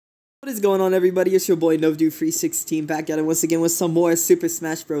is going on, everybody? It's your boy novadude 316 back at it once again with some more Super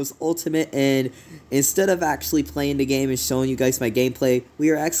Smash Bros. Ultimate. And instead of actually playing the game and showing you guys my gameplay, we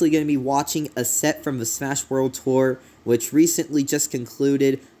are actually going to be watching a set from the Smash World Tour, which recently just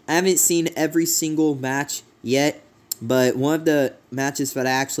concluded. I haven't seen every single match yet, but one of the matches that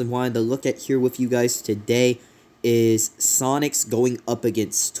I actually wanted to look at here with you guys today is Sonix going up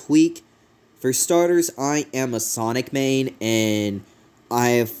against Tweek. For starters, I am a Sonic main, and I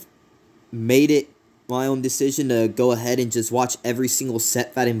have made it my own decision to go ahead and just watch every single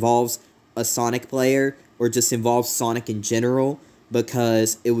set that involves a Sonic player or just involves Sonic in general,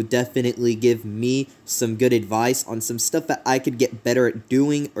 because it would definitely give me some good advice on some stuff that I could get better at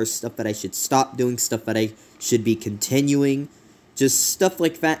doing, or stuff that I should stop doing, stuff that I should be continuing, just stuff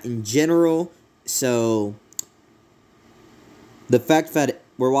like that in general. So the fact that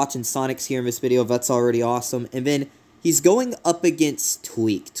we're watching Sonix here in this video, that's already awesome. And then he's going up against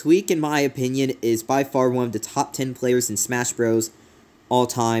Tweek. Tweek, in my opinion, is by far one of the top 10 players in Smash Bros. All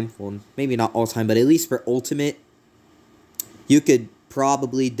time. Well, maybe not all time, but at least for Ultimate. You could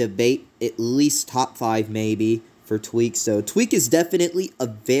probably debate at least top 5 maybe for Tweek. So Tweek is definitely a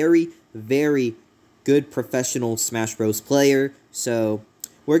very, very good professional Smash Bros. Player. So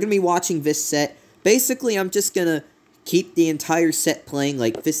we're going to be watching this set. Basically, I'm just going to keep the entire set playing.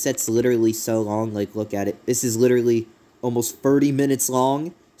 Like, this set's literally so long. Like, look at it. This is literally almost 30 minutes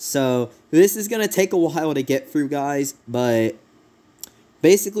long. So this is going to take a while to get through, guys. But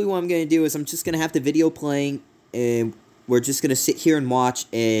basically what I'm going to do is I'm just going to have the video playing, and we're just going to sit here and watch.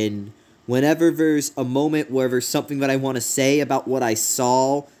 And whenever there's a moment where there's something that I want to say about what I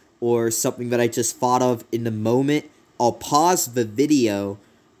saw, or something that I just thought of in the moment, I'll pause the video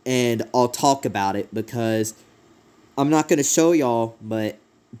and I'll talk about it, because I'm not going to show y'all, but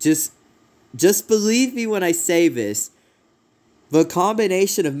just believe me when I say this. The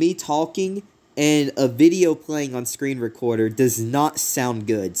combination of me talking and a video playing on screen recorder does not sound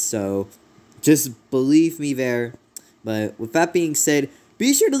good, so just believe me there. But with that being said,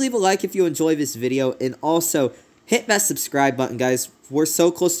 be sure to leave a like if you enjoy this video, and also hit that subscribe button, guys. We're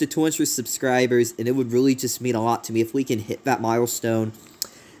so close to 200 subscribers, and it would really just mean a lot to me if we can hit that milestone.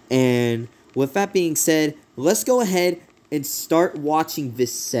 And with that being said, let's go ahead and start watching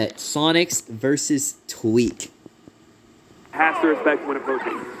this set. Sonix versus Tweek. Has to respect when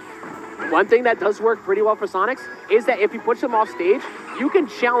approaching. One thing that does work pretty well for Sonix is that if you push them off stage, you can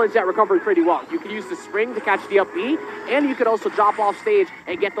challenge that recovery pretty well. You can use the spring to catch the up B, and you could also drop off stage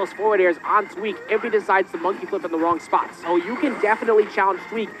and get those forward airs on Tweek if he decides to monkey flip in the wrong spot. So you can definitely challenge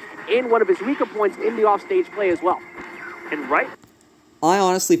Tweek in one of his weaker points in the off-stage play as well. And right, I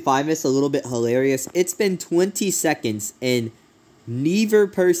honestly find this a little bit hilarious. It's been 20 seconds, and neither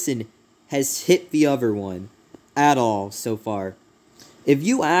person has hit the other one at all so far. If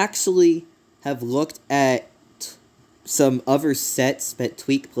you actually have looked at some other sets that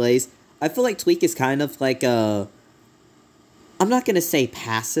Tweek plays, I feel like Tweek is kind of like a, I'm not going to say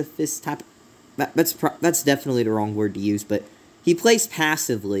pacifist type. That's definitely the wrong word to use, but he plays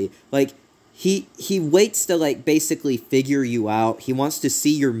passively. Like, He waits to, like, basically figure you out. He wants to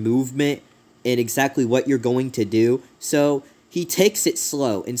see your movement and exactly what you're going to do. So he takes it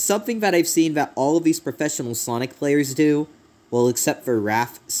slow. And something that I've seen that all of these professional Sonic players do, well, except for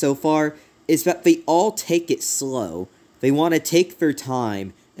Raph so far, is that they all take it slow. They want to take their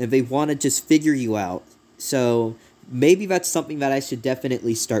time, and they want to just figure you out. So maybe that's something that I should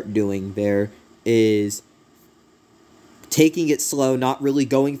definitely start doing. There is taking it slow, not really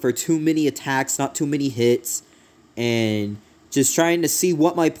going for too many attacks, not too many hits, and just trying to see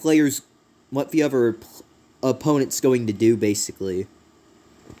what what the other opponent's going to do, basically.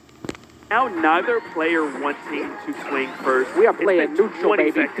 now neither player wanting to swing first. We are playing neutral,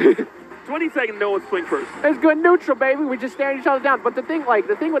 baby. 20 seconds, no one swing first. It's good neutral, baby. We just staring each other down. But the thing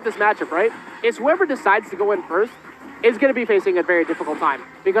with this matchup, right, is whoever decides to go in first is going to be facing a very difficult time.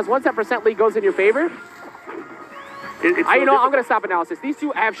 Because once that percent lead goes in your favor, you know, I'm going to stop analysis. These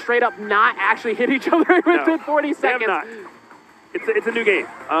two have straight up not actually hit each other within 40 seconds. They have not. It's a new game.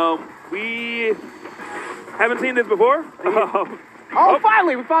 We haven't seen this before. Oh,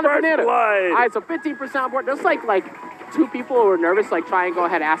 finally, we found a banana. Blood. All right, so 15% on board. There's like two people who are nervous, like try and go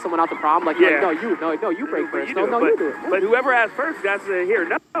ahead and ask someone out the prom. Like, yeah. no, you break first. You No, you do it. But whoever asked first got to hear.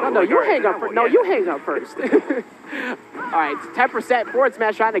 No, you hang up first. No, you hang up first. All right, 10% forward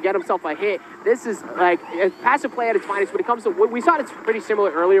smash trying to get himself a hit. This is like passive play at its finest. When it comes to, we saw it's pretty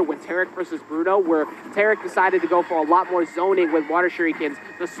similar earlier with Tarek versus Bruno, where Tarek decided to go for a lot more zoning with water shurikens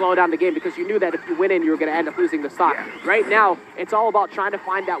to slow down the game, because you knew that if you went in, you were going to end up losing the stock. Yeah. Right now, it's all about trying to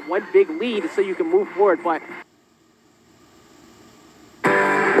find that one big lead so you can move forward. But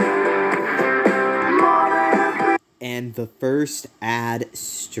and the first ad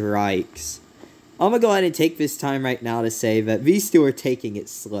strikes. I'm going to go ahead and take this time right now to say that these two are taking it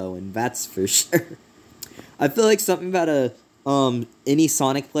slow, and that's for sure. I feel like something that any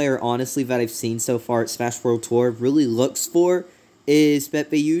Sonic player, honestly, that I've seen so far at Smash World Tour really looks for is that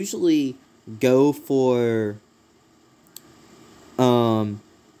they usually go for,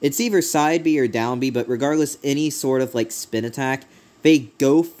 it's either side B or down B, but regardless, any sort of, like, spin attack, they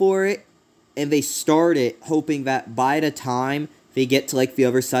go for it, and they start it hoping that by the time they get to, like, the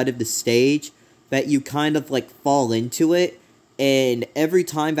other side of the stage, that you kind of, like, fall into it, and every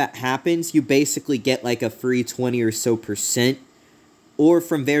time that happens, you basically get, like, a free 20 or so %, or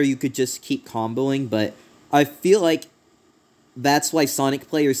from there, you could just keep comboing, but I feel like that's why Sonic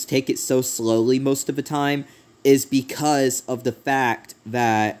players take it so slowly most of the time, is because of the fact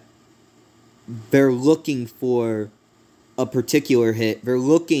that they're looking for a particular hit. They're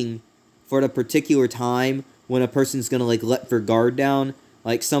looking for the particular time when a person's gonna, like, let their guard down.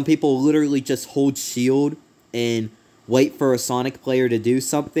 Like, some people literally just hold shield and wait for a Sonic player to do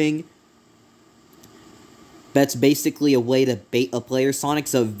something. That's basically a way to bait a player.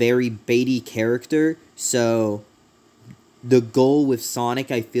 Sonic's a very baity character, so the goal with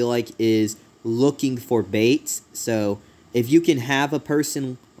Sonic, I feel like, is looking for baits. So if you can have a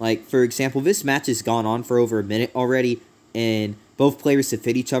person, like, for example, this match has gone on for over a minute already, and both players have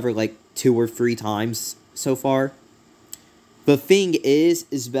hit each other, like, 2 or 3 times so far. The thing is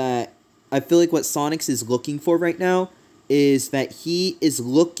that I feel like what Sonix is looking for right now is that he is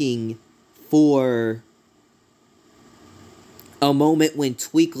looking for a moment when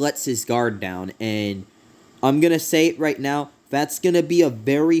Tweek lets his guard down. And I'm going to say it right now, that's going to be a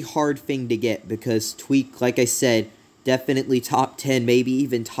very hard thing to get because Tweek, like I said, definitely top 10, maybe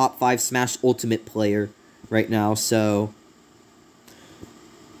even top 5 Smash Ultimate player right now. So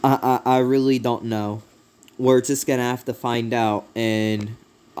I really don't know. We're just going to have to find out, and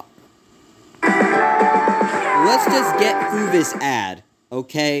let's just get through this ad,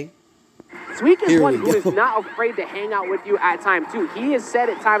 okay? Tweek is one who is not afraid to hang out with you at time, too. He has said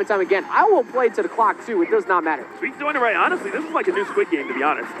it time and time again. I will play to the clock, too. It does not matter. Tweek's doing it right. Honestly, this is like a new Squid Game, to be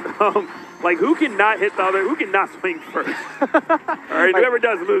honest. Like, who cannot hit the other? Who cannot swing first? All right, like, whoever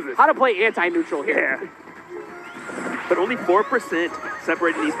does loses. How to play anti-neutral here. Yeah. But only 4%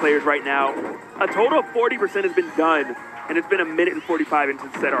 separating these players right now. A total of 40% has been done, and it's been 1:45 into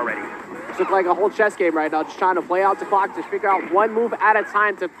the set already. It's looking like a whole chess game right now, just trying to play out the clock, just figure out one move at a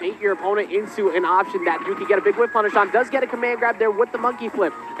time to bait your opponent into an option that you can get a big whip punish on. Does get a command grab there with the monkey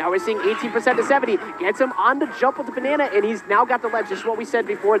flip. Now we're seeing 18% to 70. Gets him on the jump with the banana, and he's now got the ledge. Just what we said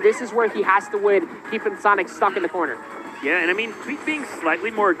before. This is where he has to win, keeping Sonic stuck in the corner. Yeah, and I mean, Tweek being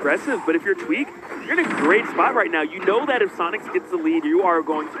slightly more aggressive, but if you're Tweek, you're in a great spot right now. You know that if Sonic gets the lead, you are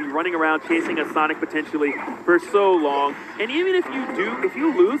going to be running around chasing a Sonic potentially for so long. And even if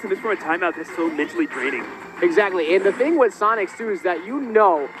you lose, and it's from a timeout, that's so mentally draining. Exactly, and the thing with Sonics too is that you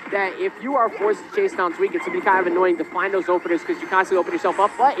know that if you are forced to chase down Tweek, it's going to be kind of annoying to find those openers because you constantly open yourself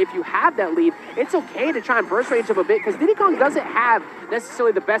up. But if you have that lead, it's okay to try and burst range up a bit because Diddy Kong doesn't have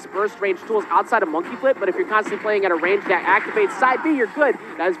necessarily the best burst range tools outside of Monkey Flip, but if you're constantly playing at a range that activates side B, you're good.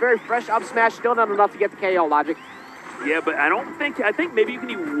 That is very fresh up smash, still not enough to get the KO logic. Yeah, but I think maybe you can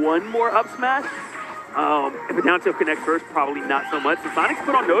do one more up smash. If a down tilt connects first, probably not so much. So Sonic's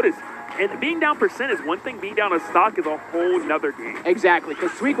put on notice. And being down percent is one thing, being down a stock is a whole nother game. Exactly,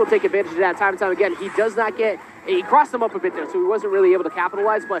 because Tweek will take advantage of that time and time again. He does not get, he crossed him up a bit there, so he wasn't really able to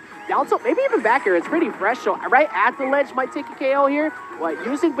capitalize, but down tilt, maybe even back here, it's pretty fresh, so right at the ledge might take a KO here, but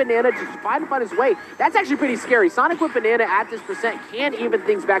using Banana to try to find his way, that's actually pretty scary. Sonic with Banana at this percent can even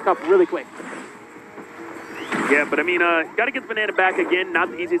things back up really quick. Yeah, but I mean, got to get the Banana back again, not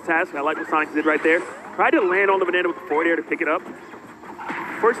the easiest task. I like what Sonic did right there. Tried to land on the Banana with the forward air to pick it up.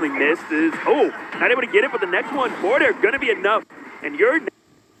 Unfortunately missed not able to get it, but the next one forward air gonna be enough, and you're.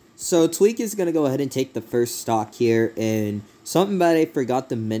 So Tweek is gonna go ahead and take the first stock here, and something that I forgot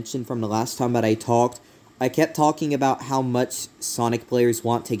to mention from the last time that I talked, I kept talking about how much Sonic players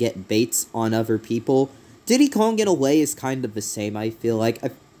want to get baits on other people. Diddy Kong in a way is kind of the same, I feel like,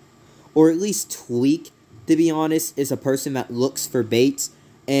 or at least Tweek, to be honest, is a person that looks for baits,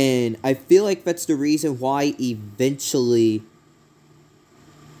 and I feel like that's the reason why eventually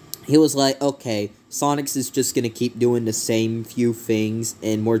he was like, okay, Sonix is just going to keep doing the same few things,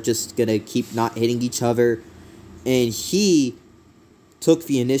 and we're just going to keep not hitting each other. And he took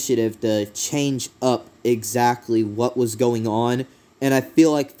the initiative to change up exactly what was going on. And I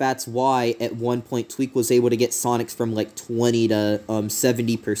feel like that's why, at one point, Tweek was able to get Sonix from, like, 20 to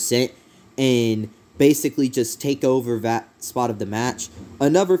 70%, and basically just take over that spot of the match.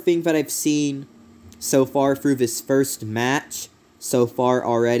 Another thing that I've seen so far through this first match so far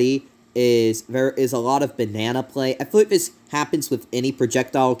already is there is a lot of banana play. I feel like this happens with any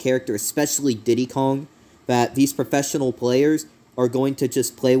projectile character, especially Diddy Kong, that these professional players are going to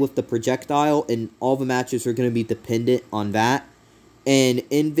just play with the projectile, and all the matches are going to be dependent on that. And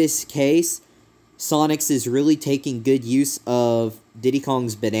in this case, Sonix is really taking good use of Diddy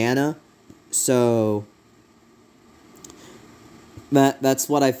Kong's banana, so that's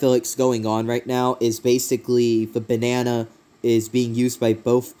what I feel like's going on right now, is basically the banana is being used by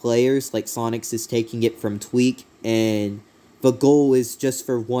both players, like Sonix is taking it from Tweek, and the goal is just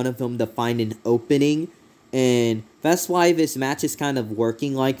for one of them to find an opening, and that's why this match is kind of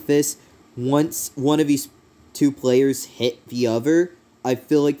working like this. Once one of these two players hit the other, I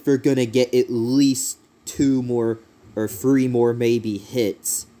feel like they're gonna get at least 2 more or 3 more maybe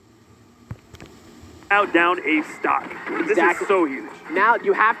hits. Now down a stock. This is so huge. Now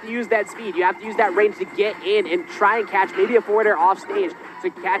you have to use that speed. You have to use that range to get in and try and catch maybe a forwarder off stage to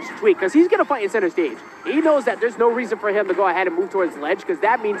catch Tweek, because he's going to fight in center stage. He knows that there's no reason for him to go ahead and move towards ledge, because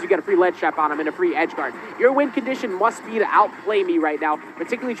that means you get a free ledge trap on him and a free edge guard. Your win condition must be to outplay me right now,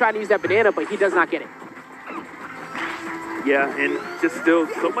 particularly trying to use that banana, but he does not get it. Yeah, and just still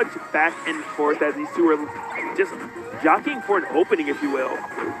so much back and forth as these two are just jockeying for an opening, if you will.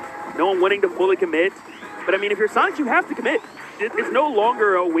 No one wanting to fully commit. But I mean, if you're Sonix, you have to commit. It's no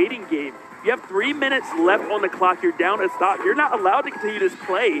longer a waiting game. You have 3 minutes left on the clock. You're down a stock. You're not allowed to continue this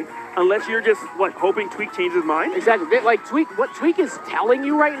play unless you're just, like, hoping Tweek changes his mind. Exactly. Like, what Tweek is telling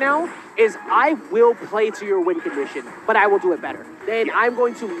you right now is, I will play to your win condition, but I will do it better. Then I'm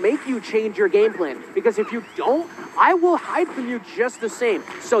going to make you change your game plan, because if you don't, I will hide from you just the same.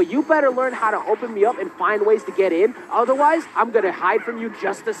 So you better learn how to open me up and find ways to get in. Otherwise, I'm going to hide from you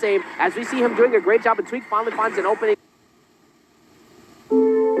just the same. As we see him doing a great job, and Tweek finally finds an opening.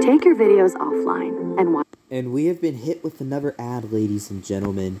 Take your videos offline and watch. And we have been hit with another ad, ladies and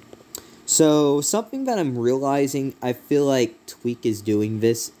gentlemen. So, something that I'm realizing, I feel like Tweek is doing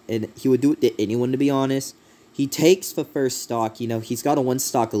this, and he would do it to anyone, to be honest. He takes the first stock, you know, he's got a 1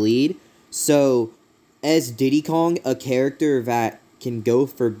 stock lead. So, as Diddy Kong, a character that can go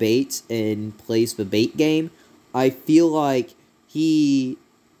for baits and plays the bait game, I feel like he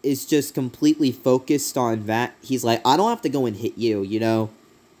is just completely focused on that. He's like, I don't have to go and hit you, you know.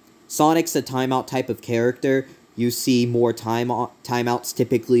 Sonic's a timeout type of character. You see more timeouts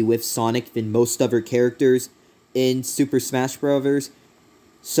typically with Sonic than most other characters in Super Smash Bros.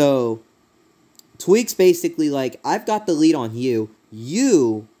 So, Tweek's basically like, I've got the lead on you.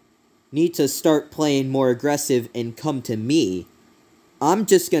 You need to start playing more aggressive and come to me. I'm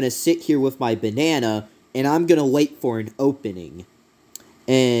just going to sit here with my banana, and I'm going to wait for an opening.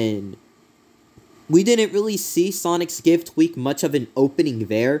 And we didn't really see Sonix give Tweek much of an opening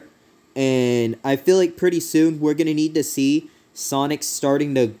there. And I feel like pretty soon we're going to need to see Sonix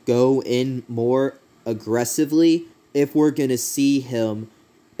starting to go in more aggressively if we're going to see him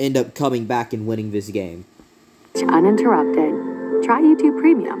end up coming back and winning this game. Uninterrupted. Try YouTube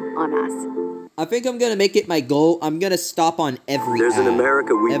Premium on us. I think I'm going to make it my goal. I'm going to stop on every There's ad. an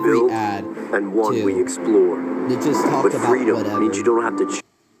America we every build ad and one too. we explore. To just talk But about freedom whatever. means you don't have to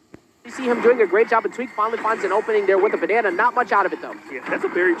You see him doing a great job, and Tweek finally finds an opening there with a banana. Not much out of it, though. Yeah, that's a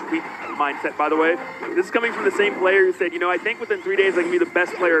very Tweek mindset, by the way. This is coming from the same player who said, you know, I think within 3 days I can be the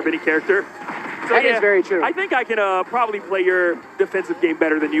best player of any character. So, That is very true. I think I can probably play your defensive game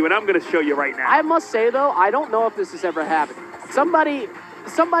better than you, and I'm going to show you right now. I must say, though, I don't know if this has ever happened. Somebody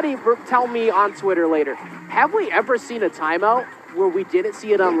tell me on Twitter later, have we ever seen a timeout where we didn't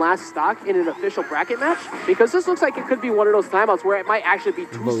see it on last stock in an official bracket match? Because this looks like it could be one of those timeouts where it might actually be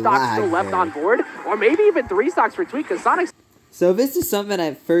 2 stocks still left on board, or maybe even 3 stocks for Tweek, because Sonic's... So this is something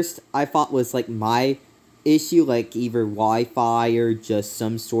at first I thought was like my issue, like either Wi-Fi or just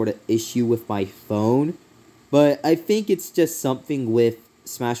some sort of issue with my phone. But I think it's just something with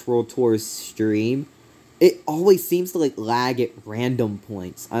Smash World Tour's stream. It always seems to like lag at random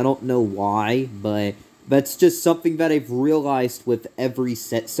points. I don't know why, but that's just something that I've realized with every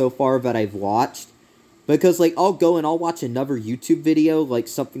set so far that I've watched. Because, like, I'll go and I'll watch another YouTube video, like,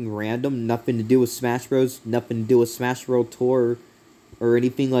 something random, nothing to do with Smash Bros., nothing to do with Smash World Tour, or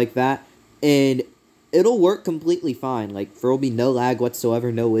anything like that, and it'll work completely fine. Like, there'll be no lag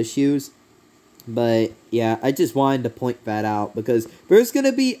whatsoever, no issues. But, yeah, I just wanted to point that out, because there's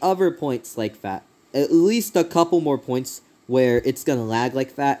gonna be other points like that. At least a couple more points where it's gonna lag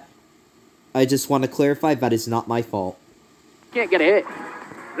like that. I just want to clarify that is not my fault. Can't get a hit.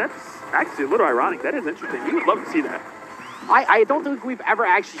 That's actually a little ironic. That is interesting. You would love to see that. I don't think we've ever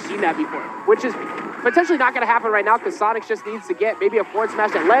actually seen that before, which is potentially not going to happen right now because Sonix just needs to get maybe a forward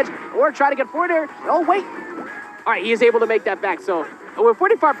smash at ledge or try to get forward air. Oh, wait. All right, he is able to make that back. So with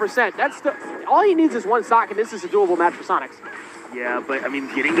 45%, that's all he needs is one stock, and this is a doable match for Sonix. Yeah, but I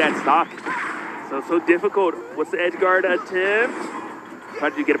mean, getting that stock, so difficult. What's the edge guard attempt?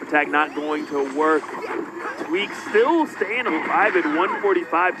 Tried to get a protect, not going to work. Tweek still staying alive at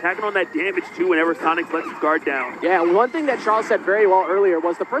 145, tacking on that damage too whenever Sonix lets his guard down. Yeah, one thing that Charles said very well earlier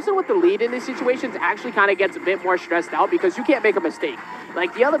was the person with the lead in these situations actually kind of gets a bit more stressed out because you can't make a mistake.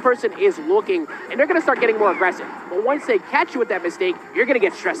 Like, the other person is looking, and they're going to start getting more aggressive. But once they catch you with that mistake, you're going to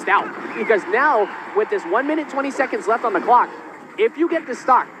get stressed out. Because now, with this 1 minute, 20 seconds left on the clock, if you get this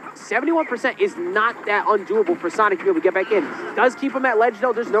stock, 71% is not that undoable for Sonic to be able to get back in. Does keep him at ledge,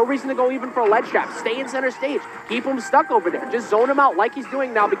 though. There's no reason to go even for a ledge trap. Stay in center stage. Keep him stuck over there. Just zone him out like he's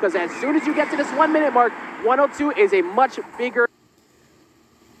doing now, because as soon as you get to this 1 minute mark, 102 is a much bigger...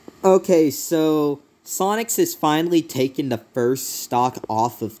 Okay, so Sonix has finally taken the first stock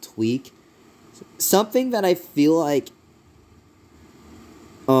off of Tweek. Something that I feel like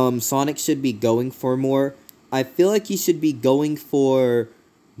Sonix should be going for more. I feel like he should be going for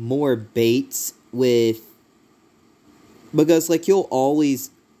more baits because like you'll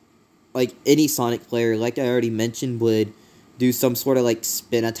always, like any Sonic player, like I already mentioned, would do some sort of like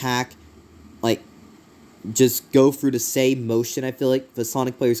spin attack, like just go through the same motion. I feel like the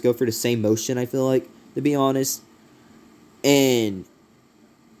Sonic players go through the same motion, I feel like, to be honest. And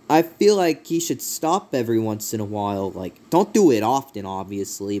I feel like he should stop every once in a while. Like, don't do it often,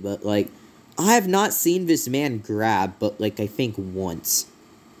 obviously, but like I have not seen this man grab, but like I think once.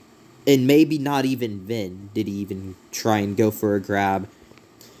 And maybe not even then did he even try and go for a grab.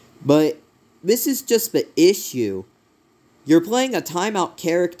 But this is just the issue. You're playing a timeout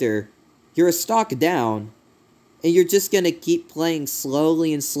character, you're a stock down, and you're just going to keep playing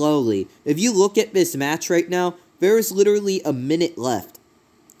slowly and slowly. If you look at this match right now, there is literally a minute left.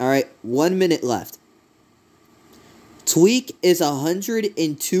 Alright, 1 minute left. Tweek is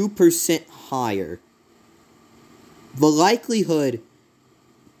 102% higher. The likelihood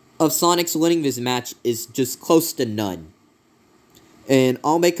of Sonix winning this match is just close to none. And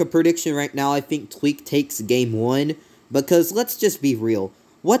I'll make a prediction right now. I think Tweek takes game 1. Because let's just be real.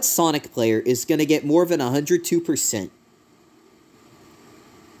 What Sonic player is going to get more than 102%?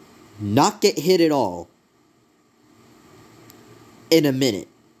 Not get hit at all. In a minute.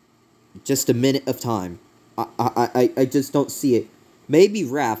 Just a minute of time. I just don't see it. Maybe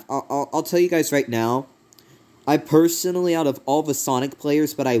Raph. I'll tell you guys right now. I personally, out of all the Sonic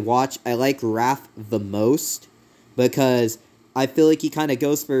players that I watch, I like Raph the most. Because I feel like he kind of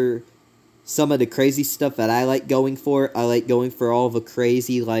goes for some of the crazy stuff that I like going for. I like going for all the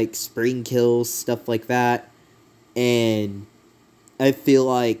crazy, like, spring kills, stuff like that. And I feel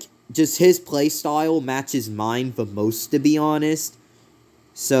like just his playstyle matches mine the most, to be honest.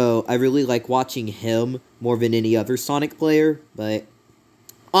 So I really like watching him more than any other Sonic player. But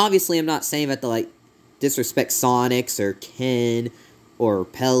obviously I'm not saying that to, like, disrespect Sonix or Ken or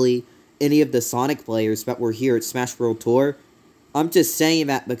Pelly, any of the Sonic players that were here at Smash World Tour. I'm just saying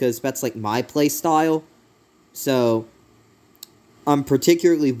that because that's like my play style. So I'm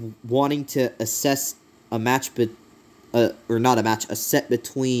particularly wanting to assess a match, a set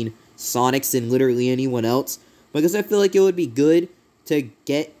between Sonix and literally anyone else, because I feel like it would be good to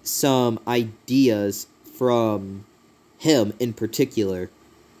get some ideas from him in particular.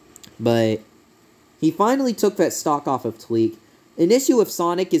 But he finally took that stock off of Tweek. An issue with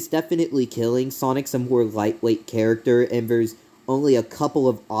Sonic is definitely killing. Sonic's a more lightweight character, and there's only a couple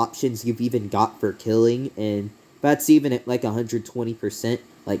of options you've even got for killing, and that's even at like 120%.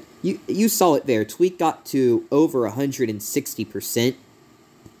 Like, you saw it there. Tweek got to over 160%.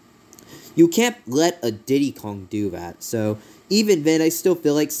 You can't let a Diddy Kong do that. So, even then, I still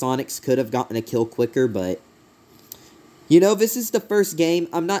feel like Sonix could have gotten a kill quicker, but you know, this is the first game.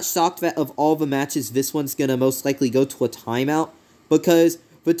 I'm not shocked that of all the matches, this one's going to most likely go to a timeout, because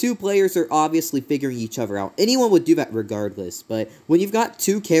the two players are obviously figuring each other out. Anyone would do that regardless, but when you've got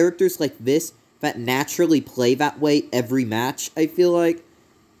two characters like this that naturally play that way every match, I feel like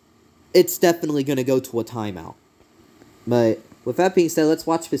it's definitely going to go to a timeout. But with that being said, let's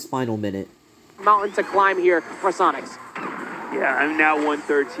watch this final minute. Mountain to climb here for Sonix. Yeah, I'm now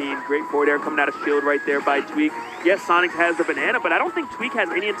 113. Great forward air coming out of shield right there by Tweek. Yes, Sonix has the banana, but I don't think Tweek has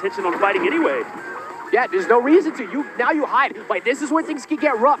any intention on fighting anyway. Yeah, there's no reason to. Now you hide. But this is where things can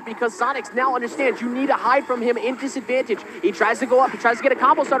get rough, because Sonix now understands you need to hide from him in disadvantage. He tries to go up. He tries to get a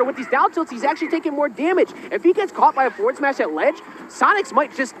combo starter. With these down tilts, he's actually taking more damage. If he gets caught by a forward smash at ledge, Sonix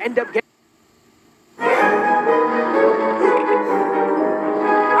might just end up getting...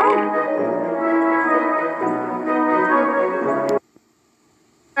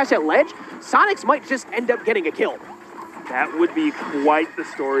 smash at ledge, Sonix might just end up getting a kill. That would be quite the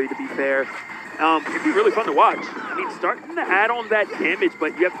story, to be fair. It'd be really fun to watch. I mean, starting to add on that damage,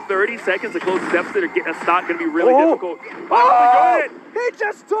 but you have 30 seconds to close steps that are getting a stock going to be really difficult. Oh, he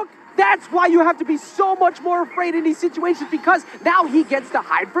just took... That's why you have to be so much more afraid in these situations, because now he gets to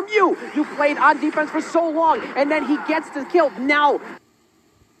hide from you. You played on defense for so long, and then he gets the kill. Now...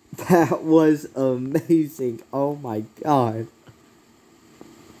 That was amazing. Oh my god.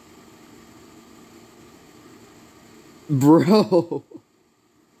 Bro.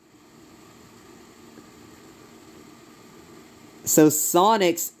 So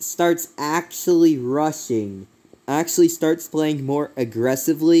Sonix starts actually rushing, actually starts playing more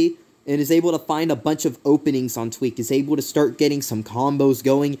aggressively, and is able to find a bunch of openings on Tweek, is able to start getting some combos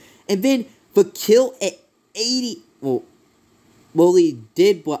going, and then the kill at 80, well, he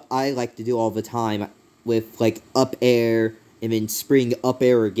did what I like to do all the time, with, like, up air, and then spring up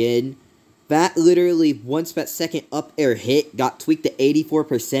air again. That literally, once that second up air hit, got Tweek to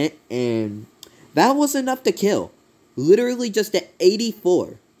 84%, and that was enough to kill. Literally just at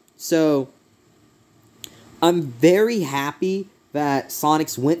 84. So, I'm very happy that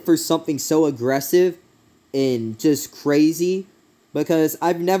Sonix went for something so aggressive and just crazy, because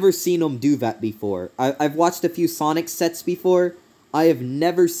I've never seen him do that before. I've watched a few Sonix sets before. I have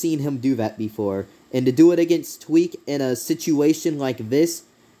never seen him do that before. And to do it against Tweek in a situation like this,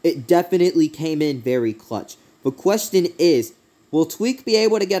 it definitely came in very clutch. The question is, will Tweek be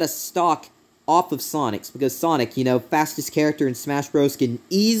able to get a stock off of Sonix? Because Sonic, you know, fastest character in Smash Bros, can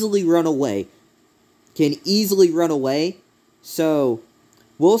easily run away. So,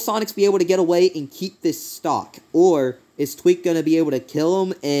 will Sonix be able to get away and keep this stock? Or is Tweek going to be able to kill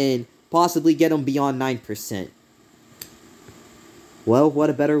him and possibly get him beyond 9%? Well, what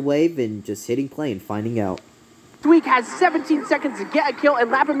a better way than just hitting play and finding out. Tweek has 17 seconds to get a kill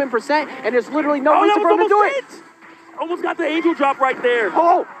and lap him in percent, and there's literally no reason for him to do it. Almost got the angel drop right there.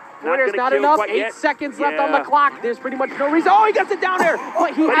 Oh, there's not enough. 8 seconds left on the clock. There's pretty much no reason. Oh, he gets it down there.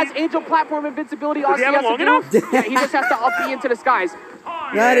 But he has angel platform invincibility. All he has to do, yeah, he just has to up B into the skies.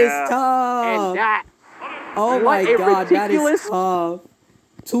 That is tough. And that. Oh my god, that is tough.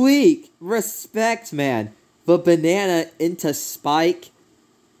 Tweek, respect, man. But banana into spike.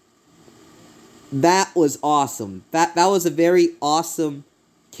 That was awesome. That was a very awesome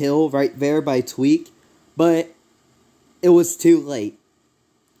kill right there by Tweek. But it was too late.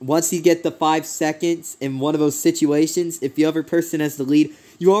 Once you get the 5 seconds in one of those situations, if the other person has the lead,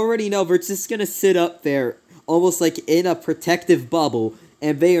 you already know they're just going to sit up there almost like in a protective bubble,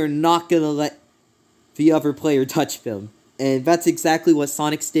 and they are not going to let the other player touch them. And that's exactly what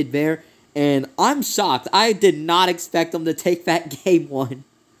Sonix did there. And I'm shocked. I did not expect them to take that game 1.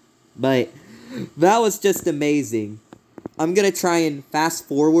 But that was just amazing. I'm going to try and fast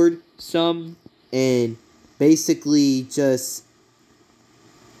forward some and basically just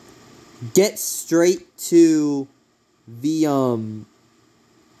get straight to the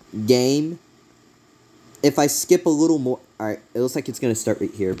game. If I skip a little more... Alright, it looks like it's going to start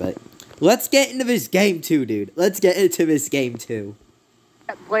right here, but... Let's get into this game 2, dude. Let's get into this game 2.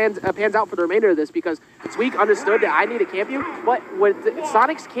 Pans out for the remainder of this, because Tweek understood that I need to camp you, but what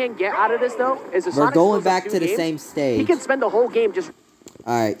Sonix can get out of this, though, is if We're Sonix going back to the games, same stage. he can spend the whole game just...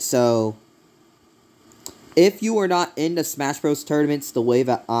 Alright, so... If you are not into Smash Bros. Tournaments the way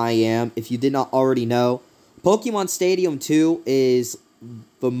that I am, if you did not already know, Pokemon Stadium 2 is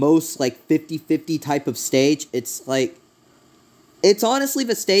the most, like, 50-50 type of stage. It's, like... It's honestly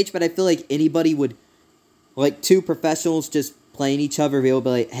the stage, but I feel like anybody would... Like, 2 professionals just playing each other, they will be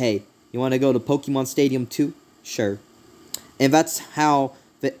like, hey, you want to go to Pokemon Stadium 2? Sure. And that's how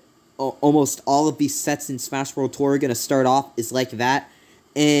almost all of these sets in Smash World Tour are going to start off, is like that.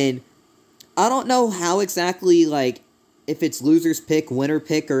 And I don't know how exactly, like, if it's loser's pick, winner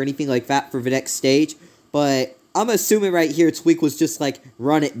pick, or anything like that for the next stage, but I'm assuming right here Tweek was just like,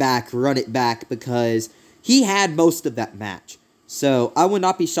 run it back, because he had most of that match. So I would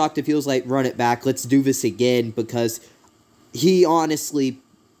not be shocked if he was like, run it back, let's do this again, because he honestly,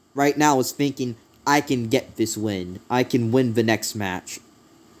 right now, is thinking, I can get this win. I can win the next match.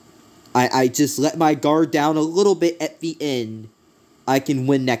 I just let my guard down a little bit at the end. I can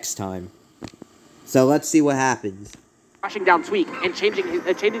win next time. So let's see what happens. Rushing down Tweek and changing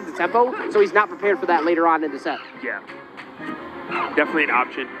the tempo, so he's not prepared for that later on in the set. Yeah. Definitely an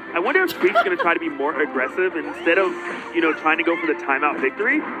option. I wonder if Tweek's going to try to be more aggressive, and instead of, you know, trying to go for the timeout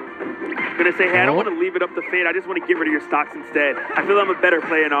victory, going to say, hey, I don't want to leave it up to fate. I just want to get rid of your stocks instead. I feel I'm a better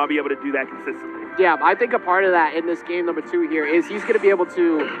player, and I'll be able to do that consistently. Yeah, I think a part of that in this game number 2 here is he's going to be able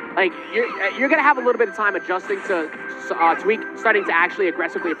to, like, you're going to have a little bit of time adjusting to Tweek starting to actually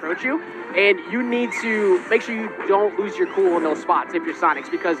aggressively approach you, and you need to make sure you don't lose your cool in those spots if you're Sonics,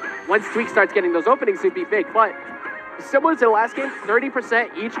 because once Tweek starts getting those openings, it'd be big. But similar to the last game,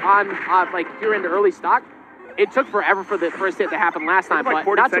 30% each on, like, here in the early stock. It took forever for the first hit to happen last time, like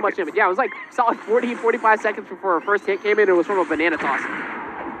but not seconds. too much of it. Yeah, it was like solid 40, 45 seconds before our first hit came in. It was from a banana toss.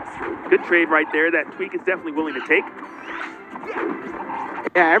 Good trade right there that Tweek is definitely willing to take.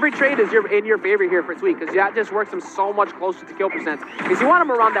 Yeah, every trade is in your favor here for Tweek, because that just works him so much closer to kill percents. Because you want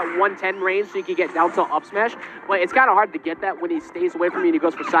him around that 110 range so you can get down to up smash, but it's kind of hard to get that when he stays away from you and he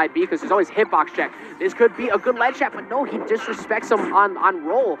goes for side B, because there's always hitbox check. This could be a good ledge shot, but no, he disrespects him on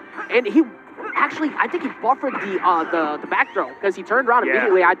roll. And he actually, I think he buffered the back throw, because he turned around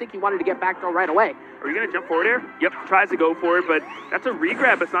immediately. I think he wanted to get back throw right away. Are you going to jump forward here? Yep, tries to go for it, but that's a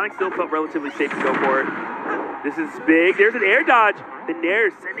regrab, but Sonic still felt relatively safe to go for it. This is big. There's an air dodge. The Nair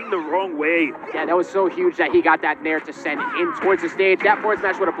is sending the wrong way. Yeah, that was so huge that he got that Nair to send in towards the stage. That forward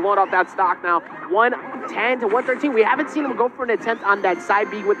smash would have blown off that stock now. 110 to 113. We haven't seen him go for an attempt on that side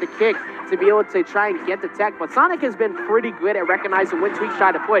B with the kick to be able to try and get the tech, but Sonic has been pretty good at recognizing when Tweek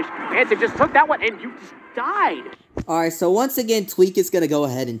tried to push. Mantix just took that one, and you just died. Alright, so once again, Tweek is going to go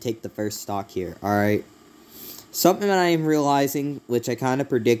ahead and take the first stock here, alright? Something that I am realizing, which I kind of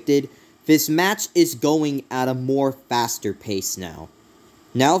predicted, this match is going at a more faster pace now.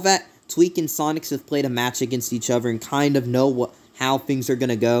 Now that Tweek and Sonix have played a match against each other and kind of know how things are going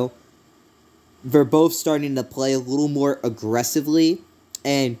to go, they're both starting to play a little more aggressively.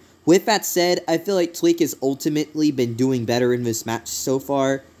 And with that said, I feel like Tweek has ultimately been doing better in this match so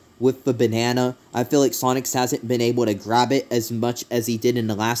far with the banana. I feel like Sonix hasn't been able to grab it as much as he did in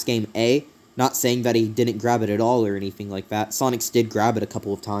the last game A. Not saying that he didn't grab it at all or anything like that. Sonix did grab it a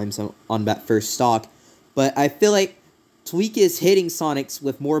couple of times on that first stock. But I feel like Tweek is hitting Sonix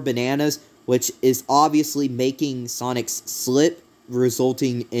with more bananas, which is obviously making Sonix slip,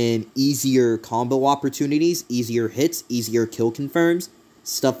 resulting in easier combo opportunities, easier hits, easier kill confirms,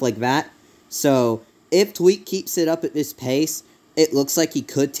 stuff like that. So, if Tweek keeps it up at this pace, it looks like he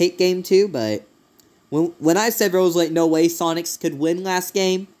could take game 2, but when I said there was like no way Sonix could win last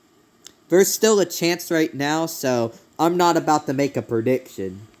game, there's still a chance right now, so I'm not about to make a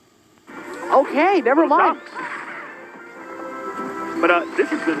prediction. Okay, never mind. But this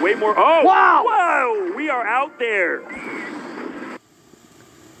has been way more... Oh! Wow! Whoa! We are out there!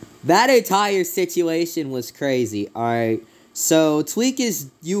 That entire situation was crazy, alright? So, Tweek is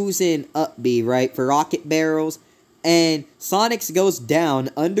using up B, right, for rocket barrels, and Sonix goes down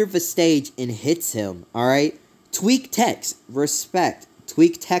under the stage and hits him, alright? Tweek techs, respect.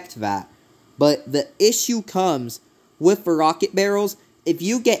 Tweek teched that. But the issue comes with the rocket barrels. If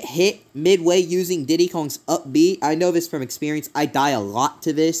you get hit midway using Diddy Kong's up B, I know this from experience, I die a lot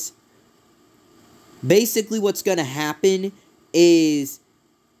to this. Basically what's going to happen is,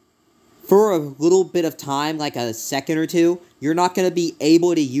 for a little bit of time, like a second or two, you're not going to be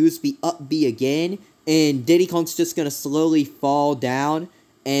able to use the up B again, and Diddy Kong's just going to slowly fall down,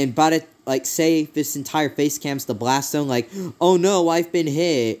 and by the, like, say this entire face cam's the blast zone, like, oh no, I've been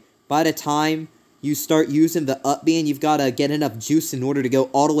hit. By the time you start using the up B and you've got to get enough juice in order to go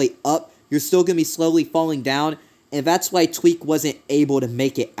all the way up, you're still going to be slowly falling down. And that's why Tweek wasn't able to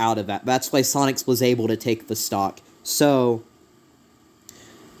make it out of that. That's why Sonix was able to take the stock. So,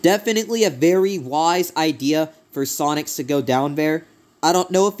 definitely a very wise idea for Sonix to go down there. I don't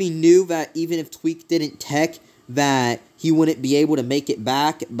know if he knew that even if Tweek didn't tech, that he wouldn't be able to make it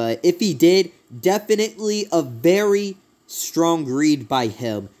back. But if he did, definitely a very strong read by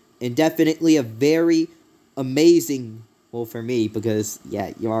him. And definitely a very amazing, well, for me, because,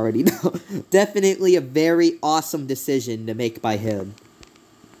 yeah, you already know. Definitely a very awesome decision to make by him.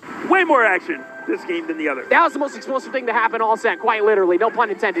 Way more action this game than the other. That was the most explosive thing to happen all set, quite literally. No pun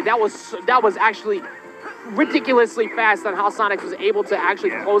intended. That was actually ridiculously fast on how Sonix was able to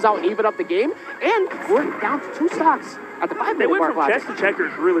actually close out and even up the game. And we're down to 2 stocks at the 5-minute mark. They went from chess to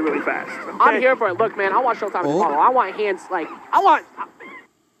checkers really, really fast. Okay. I'm here for it. Look, man, I want Showtime to follow. I want hands, like, I want...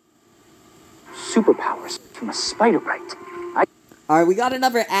 superpowers from a spider bite. Alright, we got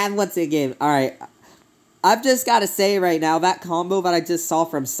another ad once again. Alright, I've just got to say right now, that combo that I just saw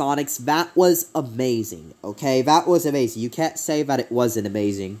from Sonix, that was amazing, okay? That was amazing. You can't say that it wasn't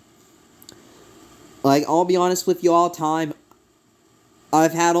amazing. Like, I'll be honest with you all the time,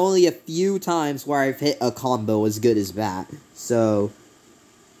 I've had only a few times where I've hit a combo as good as that. So,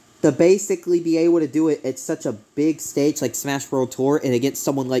 to basically be able to do it at such a big stage like Smash World Tour and against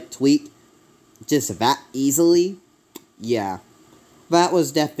someone like Tweek, just that easily, yeah, that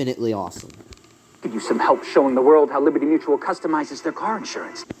was definitely awesome. Could use some help showing the world how Liberty Mutual customizes their car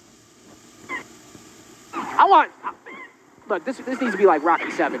insurance. Look, this needs to be like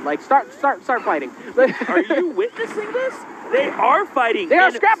Rocky 7. Like, start fighting. Are you witnessing this? They are fighting. They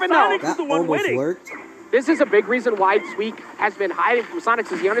are scrapping though. Sonix is the one winning. Worked. This is a big reason why Tweek has been hiding from Sonic,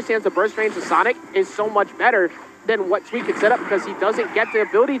 because he understands the burst range of Sonic is so much better than what Tweek can set up, because he doesn't get the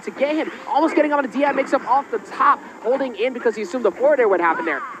ability to get him. Almost getting on a DI mix-up off the top, holding in because he assumed the forward air would happen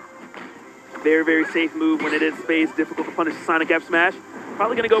there. Very, very safe move when it is space. Difficult to punish Sonic F smash.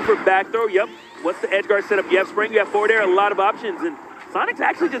 Probably going to go for a back throw. Yep. What's the edge guard setup? You have spring, you have forward air, a lot of options. And Sonic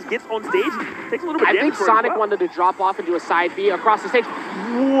actually just gets on stage and takes a little bit of damage. I think Sonic wanted to drop off and do a side B across the stage.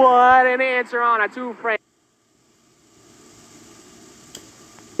 What an answer on a 2-frame.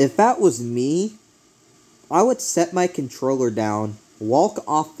 If that was me, I would set my controller down, walk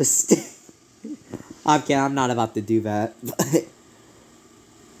off the stage. Okay, I'm not about to do that.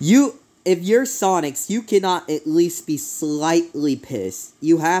 If you're Sonix, you cannot at least be slightly pissed.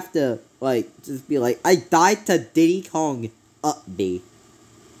 You have to, like, just be like, I died to Diddy Kong up B.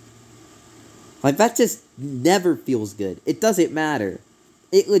 Like, that just never feels good. It doesn't matter.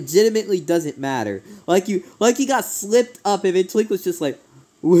 It legitimately doesn't matter. Like you got slipped up and then Tweek was just like,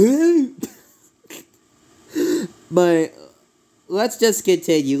 woo. But let's just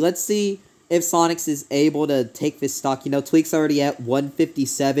continue. Let's see if Sonix is able to take this stock. You know, Tweek's already at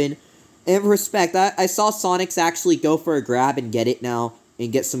 157. In respect, I saw Sonix actually go for a grab and get it now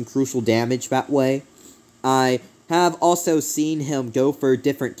and get some crucial damage that way. I have also seen him go for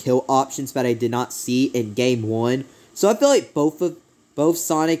different kill options that I did not see in Game 1. So I feel like both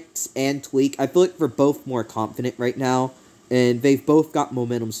Sonix and Tweek, I feel like they're both more confident right now. And they've both got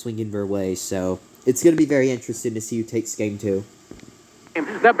momentum swinging their way. So it's going to be very interesting to see who takes Game 2.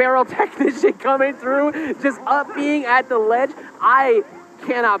 The barrel technician coming through, just up being at the ledge. I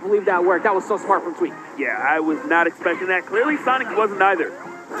cannot believe that worked. That was so smart from Tweek. Yeah, I was not expecting that. Clearly, Sonic wasn't either.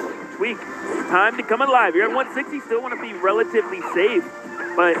 Tweek, time to come alive. You're at 160, still want to be relatively safe,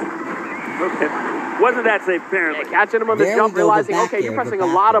 but okay, wasn't that safe apparently. Yeah, catching him on the jump, realizing, okay, you're pressing a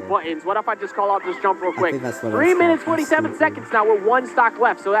lot of buttons. What if I just call out this jump real quick? 3 minutes, 47 seconds now with 1 stock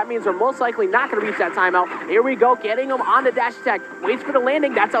left, so that means we're most likely not going to reach that timeout. Here we go, getting him on the dash attack. Waits for the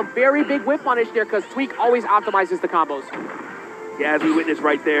landing. That's a very big whip punish there because Tweek always optimizes the combos. Yeah, as we witnessed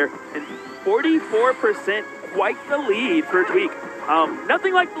right there, and 44%, quite the lead for Tweek.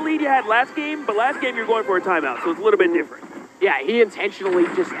 Nothing like the lead you had last game, but last game you're going for a timeout, so it's a little bit different. Yeah, he intentionally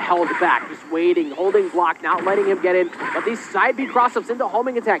just held back, just waiting, holding block, not letting him get in. But these side B cross-ups into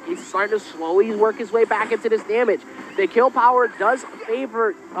homing attack, he's starting to slowly work his way back into this damage. The kill power does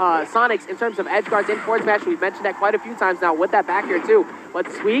favor Sonix in terms of edge guards and forward smash. We've mentioned that quite a few times now with that back here too. But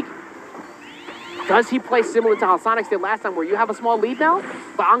Tweek, does he play similar to how Sonix did last time, where you have a small lead now,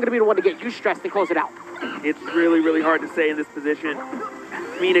 but I'm going to be the one to get you stressed and close it out? It's really, really hard to say in this position.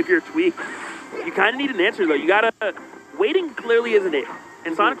 I mean, if you're Tweek, you kind of need an answer, though. You got to... Waiting clearly isn't it.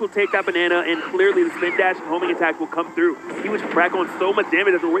 And Sonic will take that banana, and clearly the spin dash and homing attack will come through. He was crack on so much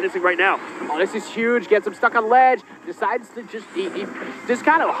damage as we're witnessing right now. Oh, this is huge. Gets him stuck on ledge. Decides to just... He just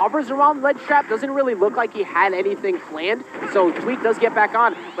kind of hovers around the ledge trap. Doesn't really look like he had anything planned. So Tweek does get back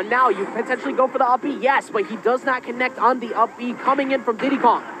on. But now you potentially go for the up B. Yes, but he does not connect on the up B coming in from Diddy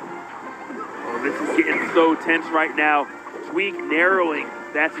Kong. Oh, this is getting so tense right now. Tweek narrowing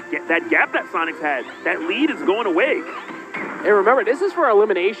that gap that Sonic's had. That lead is going away. And remember, this is for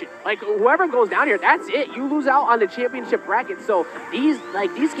elimination. Like, whoever goes down here, that's it. You lose out on the championship bracket. So these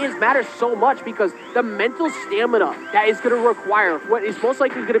games matter so much because the mental stamina that is going to require what is most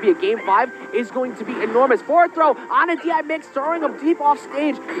likely going to be a Game 5 is going to be enormous. Forward throw on a DI mix, throwing him deep off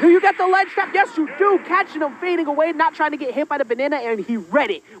stage. Do you get the ledge trap? Yes, you do. Catching him, fading away, not trying to get hit by the banana, and he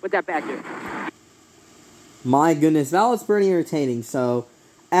read it with that back here. My goodness, that was pretty entertaining. So,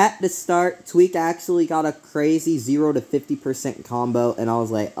 at the start, Tweek actually got a crazy 0 to 50% combo, and I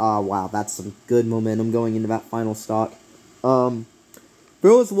was like, oh, wow, that's some good momentum going into that final stock. There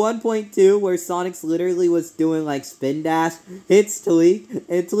was 1.2 where Sonix literally was doing, like, spin dash, hits Tweek,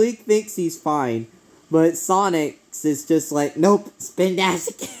 and Tweek thinks he's fine. But Sonix is just like, nope, spin dash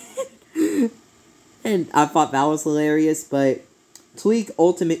again. And I thought that was hilarious, but Tweek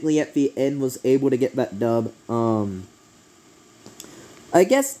ultimately at the end was able to get that dub. I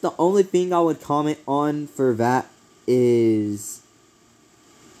guess the only thing I would comment on for that is...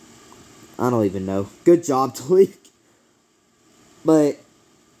 I don't even know. Good job, Tweek. But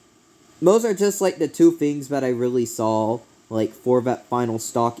those are just like the two things that I really saw, like, for that final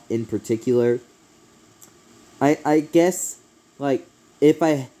stock in particular. I guess, like, if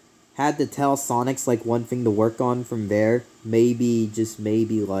I had to tell Sonix, like, one thing to work on from there, maybe, just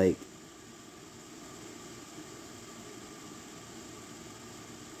maybe, like,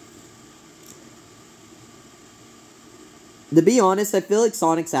 To be honest, I feel like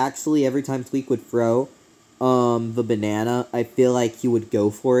Sonic's actually, every time Tweek would throw the banana, I feel like he would go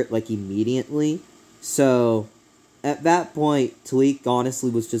for it, like, immediately. So, at that point, Tweek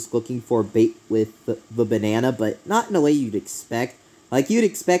honestly was just looking for bait with the banana, but not in a way you'd expect. Like, you'd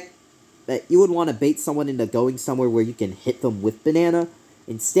expect that you would want to bait someone into going somewhere where you can hit them with banana.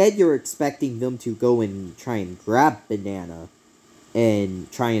 Instead, you're expecting them to go and try and grab banana and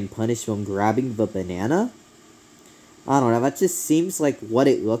try and punish them grabbing the banana. I don't know, that just seems like what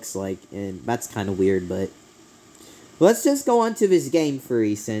it looks like, and that's kind of weird, but let's just go on to this game,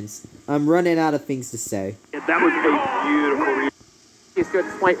 Free, since I'm running out of things to say. Yeah, that was a beautiful read. He's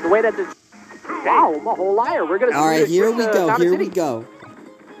good point. The way that wow, I'm a whole liar. We're gonna. All right, here we go.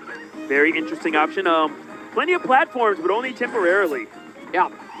 Very interesting option. Plenty of platforms, but only temporarily. Yeah,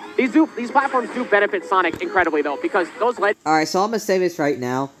 these platforms do benefit Sonic incredibly though, because those All right, so I'm gonna say this right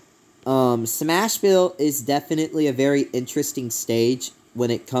now. Smashville is definitely a very interesting stage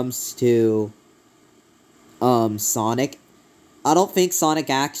when it comes to Sonic. I don't think Sonic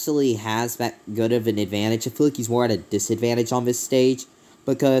actually has that good of an advantage. I feel like he's more at a disadvantage on this stage,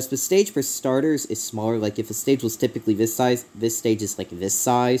 because the stage for starters is smaller. Like, if a stage was typically this size, this stage is like this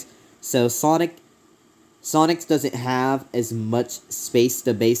size. So Sonic doesn't have as much space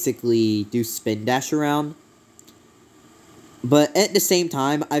to basically do spin dash around. But at the same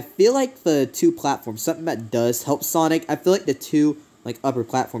time, I feel like the two platforms, something that does help Sonic, I feel like the two, like, upper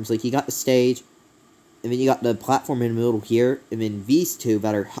platforms, like, you got the stage, and then you got the platform in the middle here, and then these two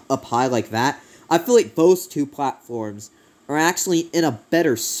that are up high like that, I feel like those two platforms are actually in a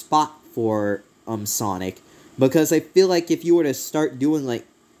better spot for, Sonic. Because I feel like if you were to start doing, like,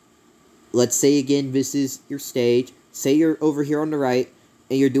 let's say again, this is your stage, say you're over here on the right,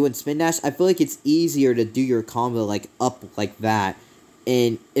 and you're doing spin dash, I feel like it's easier to do your combo, like, up like that.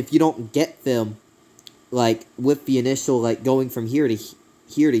 And if you don't get them, like, with the initial, like, going from here to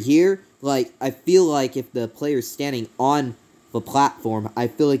here, like, I feel like if the player's standing on the platform, I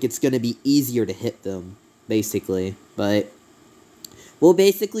feel like it's going to be easier to hit them, basically. But we'll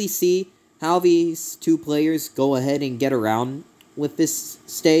basically see how these two players go ahead and get around with this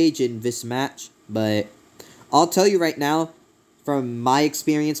stage and this match. But I'll tell you right now, from my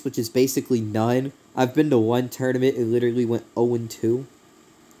experience, which is basically none, I've been to one tournament, it literally went 0-2.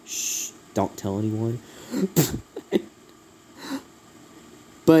 Shh, don't tell anyone.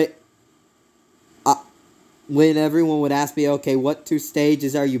 But when everyone would ask me, okay, what two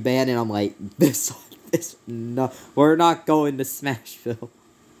stages are you banning? I'm like, this, no, we're not going to Smashville.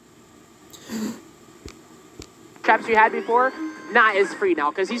 traps you had before, not as free now,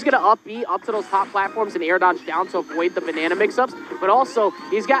 because he's going to up B up to those top platforms and air dodge down to avoid the banana mix-ups, but also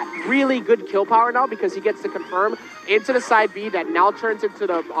he's got really good kill power now because he gets to confirm into the side B that now turns into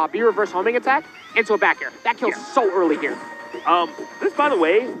the B reverse homing attack into a back air. That kills so early here. This, by the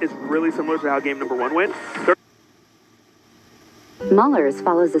way, is really similar to how game number 1 went. Muller's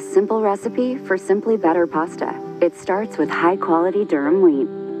follows a simple recipe for simply better pasta. It starts with high-quality durum wheat,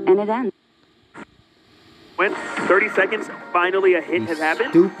 and it ends. Went 30 seconds, finally a hit has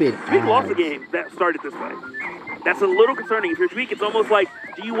happened. Stupid Tweek lost the game that started this way. That's a little concerning. If you're Tweek, it's almost like,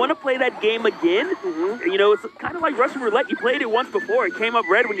 do you want to play that game again? You know, it's kind of like Russian roulette. You played it once before. It came up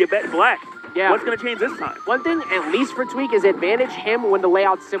red when you bet black. Yeah. What's going to change this time? One thing, at least for Tweek, is advantage him when the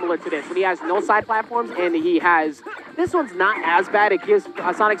layout's similar to this. When he has no side platforms and he has... This one's not as bad. It gives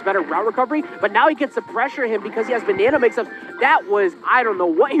Sonic's better route recovery, but now he gets to pressure him because he has banana mix-ups. That was... I don't know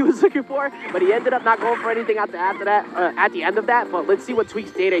what he was looking for, but he ended up not going for anything at the end of that. But let's see what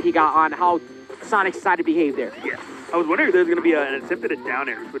Tweek's data he got on how Sonic decided to behave there. Yeah. I was wondering if there was going to be an attempt at a down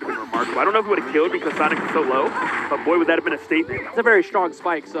air, which would have been remarkable. I don't know if it would have killed because Sonic was so low, but boy, would that have been a statement. It's a very strong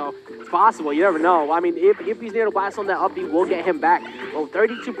spike, so it's possible. You never know. I mean, if he's near the blast on that up B, we'll get him back. Well,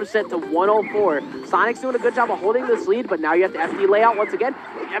 32% to 104. Sonic's doing a good job of holding this lead, but now you have the FD layout once again.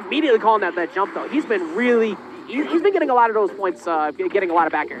 Immediately calling that jump, though. He's been really... He's been getting a lot of those points, getting a lot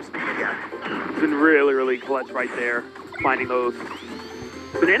of back airs. Yeah. He's been really, really clutch right there, finding those.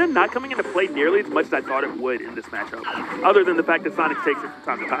 Banana not coming into play nearly as much as I thought it would in this matchup, other than the fact that Sonic takes it from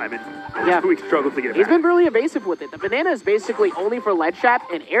time to time, and Tweek struggles to get it He's back. been really evasive with it. The banana is basically only for ledge trap,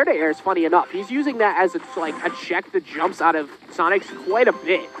 and air-to-air is funny enough. He's using that as a check that jumps out of Sonic's quite a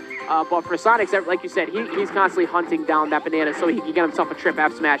bit. But for Sonic's, like you said, he's constantly hunting down that banana so he can get himself a trip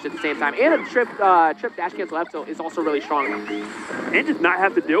F smash at the same time. And a trip dash cancel F tilt is also really strong. And just not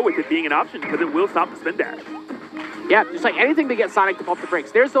have to deal with it being an option because it will stop the spin dash. Yeah, just like anything to get Sonic to bump the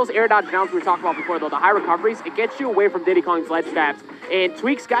brakes. There's those air dodge downs we were talking about before, though. The high recoveries, it gets you away from Diddy Kong's ledge traps. And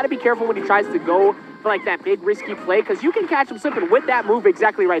Tweek's got to be careful when he tries to go for like that big risky play, because you can catch him slipping with that move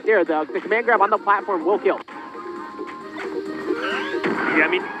exactly right there. The command grab on the platform will kill. Yeah, I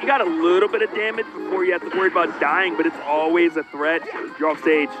mean, you got a little bit of damage before you have to worry about dying, but it's always a threat. You're off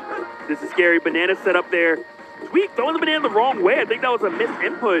stage. This is scary. Banana set up there. Tweek throwing the banana the wrong way. I think that was a missed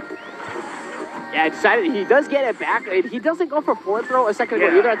input. Yeah, decided he does get it back. He doesn't go for forward throw a second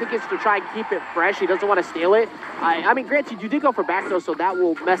ago either. I think it's to try and keep it fresh. He doesn't want to steal it. I mean, granted, you did go for back throw, so that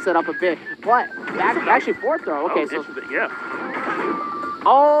will mess it up a bit. But back, actually forward throw. Okay, so yeah.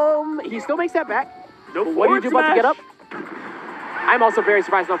 He still makes that back. No what do you do about to get up? smash. I'm also very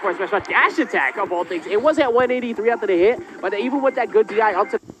surprised about forward smash, but dash attack of all things. It was at 183 after the hit, but even with that good DI up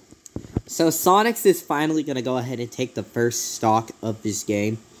to. So Sonix is finally going to go ahead and take the first stock of this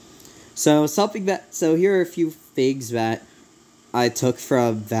game. So here are a few things that I took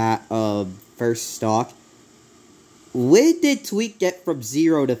from that first stock. When did Tweek get from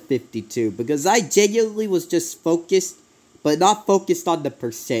 0 to 52? Because I genuinely was just focused, but not focused on the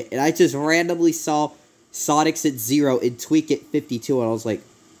percent. And I just randomly saw Sonix at 0 and Tweek at 52, and I was like...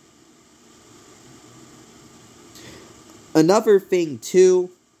 Another thing, too,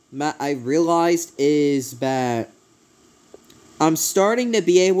 that I realized is that I'm starting to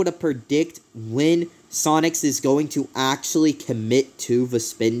be able to predict when Sonix is going to actually commit to the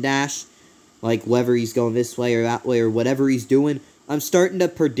spin dash. Like, whether he's going this way or that way or whatever he's doing. I'm starting to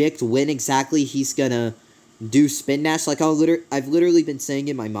predict when exactly he's gonna do spin dash. Like, I've literally been saying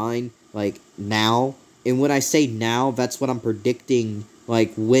in my mind, like, now. And when I say now, that's what I'm predicting,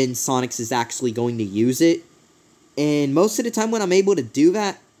 like, when Sonix is actually going to use it. And most of the time when I'm able to do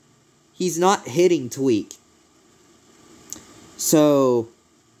that, he's not hitting Tweek. So,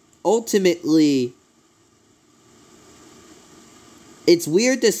 ultimately, it's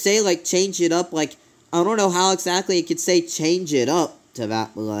weird to say, like, change it up. Like, I don't know how exactly I could say change it up to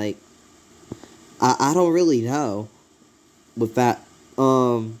that, but, like, I don't really know with that.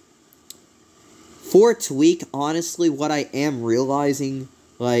 For Tweek, honestly, what I am realizing,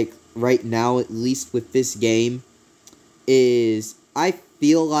 like, right now, at least with this game, is I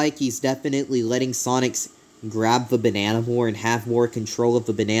feel like he's definitely letting Sonix grab the banana more and have more control of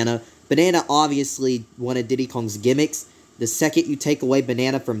the banana. Banana, obviously, one of Diddy Kong's gimmicks. The second you take away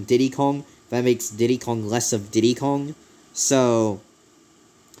banana from Diddy Kong, that makes Diddy Kong less of Diddy Kong. So,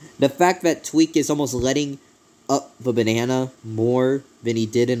 the fact that Tweek is almost letting up the banana more than he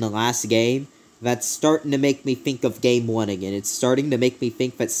did in the last game, that's starting to make me think of Game 1 again. It's starting to make me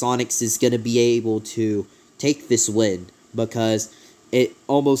think that Sonix is going to be able to take this win, because it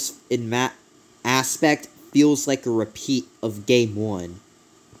almost, in that aspect, feels like a repeat of Game 1.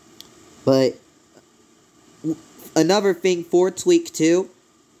 But another thing for Tweek, too,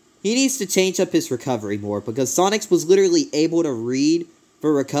 he needs to change up his recovery more, because Sonix was literally able to read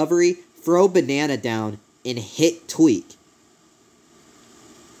for recovery, throw banana down, and hit Tweek.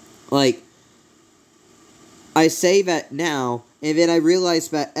 Like, I say that now, and then I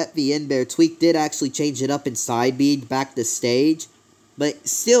realized that at the end there, Tweek did actually change it up in side bead back to stage. But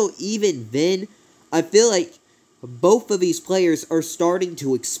still, even then, I feel like both of these players are starting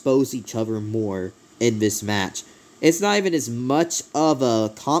to expose each other more in this match. It's not even as much of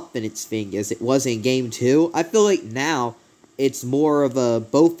a confidence thing as it was in Game 2. I feel like now, it's more of a,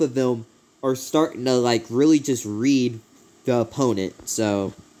 both of them are starting to, like, really just read the opponent,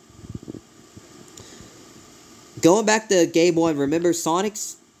 so... Going back to Game 1, remember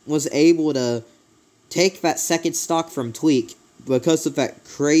Sonix was able to take that second stock from Tweek because of that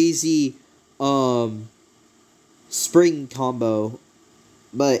crazy spring combo.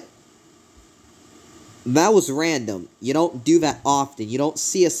 But that was random. You don't do that often. You don't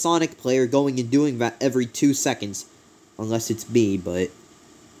see a Sonic player going and doing that every 2 seconds. Unless it's me, but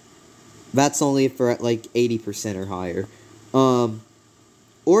that's only for at like 80% or higher. Or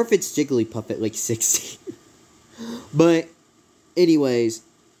if it's Jigglypuff at like 60. But, anyways,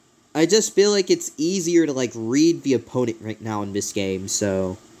 I just feel like it's easier to, like, read the opponent right now in this game,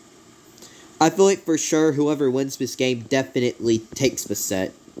 so... I feel like for sure whoever wins this game definitely takes the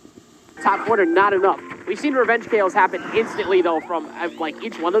set. Top quarter, not enough. We've seen revenge KOs happen instantly, though, from, like,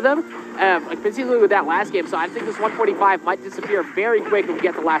 each one of them. Like, particularly with that last game, so I think this 145 might disappear very quick if we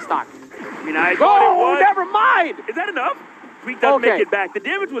get the last stock. I mean, I thought it was... never mind! Is that enough? Tweek doesn't make it back. The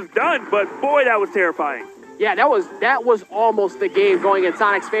damage was done, but boy, that was terrifying. Yeah, that was almost the game going in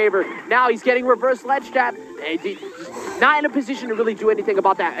Sonic's favor. Now he's getting reverse ledge tap. Not in a position to really do anything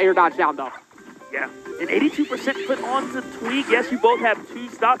about that air dodge down, though. Yeah, an 82% put onto Tweek. Yes, you both have 2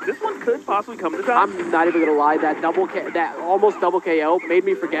 stocks. This one could possibly come to the top. I'm not even going to lie. That almost double KO made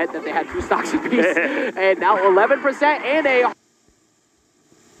me forget that they had 2 stocks apiece. And now 11% and a...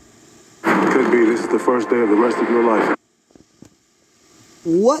 Could be this is the first day of the rest of your life.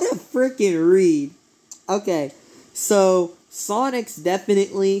 What a freaking read. Okay, so Sonix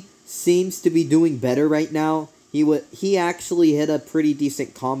definitely seems to be doing better right now. He actually hit a pretty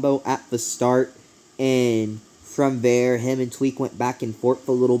decent combo at the start, and from there, him and Tweek went back and forth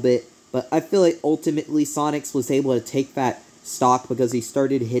a little bit. But I feel like ultimately Sonix was able to take that stock because he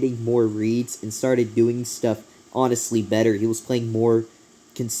started hitting more reads and started doing stuff honestly better. He was playing more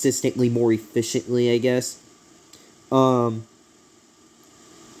consistently, more efficiently, I guess.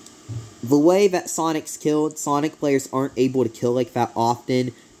 The way that Sonix killed, Sonic players aren't able to kill like that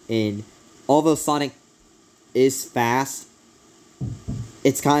often, and although Sonic is fast,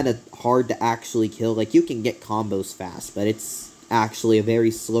 it's kind of hard to actually kill. Like, you can get combos fast, but it's actually a very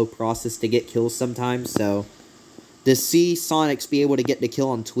slow process to get kills sometimes, so to see Sonix be able to get the kill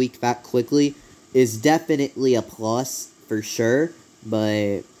on Tweek that quickly is definitely a plus, for sure,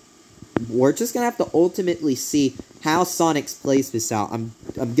 but we're just going to have to ultimately see how Sonix plays this out. I'm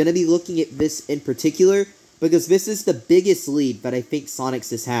going to be looking at this in particular because this is the biggest lead that I think Sonix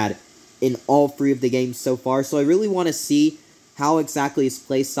has had in all 3 of the games so far. So I really want to see how exactly his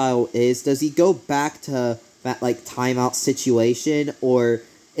playstyle is. Does he go back to that, like, timeout situation, or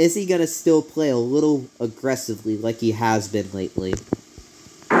is he going to still play a little aggressively like he has been lately?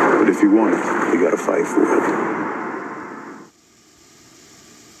 But if you want it, you gotta fight for it.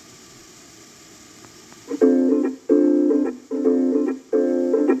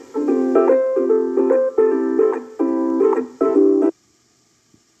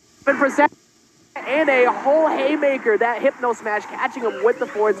 And a whole haymaker, that hypno smash, catching him with the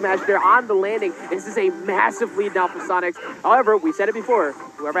forward smash there on the landing. This is a massive lead now for Sonix. However, we said it before,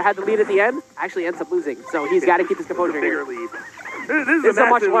 whoever had the lead at the end actually ends up losing. So he's got to keep his composure here. Lead. This is a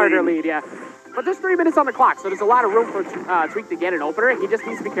much larger lead, yeah. But there's 3 minutes on the clock, so there's a lot of room for Tweek to get an opener. He just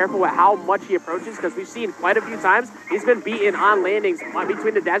needs to be careful with how much he approaches, because we've seen quite a few times he's been beaten on landings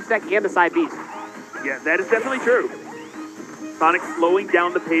between the dash attack and the side beast. Yeah, that is definitely true. Sonic slowing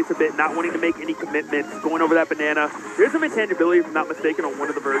down the pace a bit, not wanting to make any commitments, going over that banana. There's some intangibility, if I'm not mistaken, on one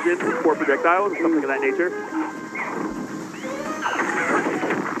of the versions, for projectiles or something of that nature.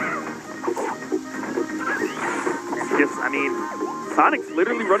 I mean, Sonic's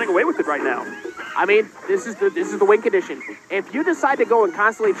literally running away with it right now. I mean, this is the win condition. If you decide to go and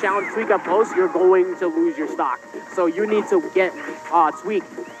constantly challenge Tweek up close, you're going to lose your stock. So you need to get Tweek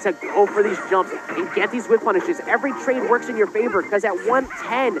to go for these jumps and get these whip punishes. Every trade works in your favor, because at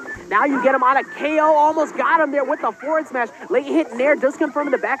 110, now you get him on a KO. Almost got him there with the forward smash. Late hit Nair does confirm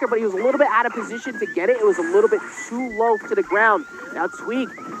in the backer, but he was a little bit out of position to get it. It was a little bit too low to the ground. Now Tweek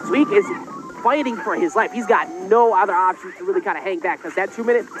is fighting for his life. He's got no other option to really kind of hang back, because that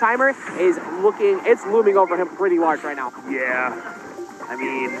 2-minute timer is it's looming over him pretty large right now. Yeah. I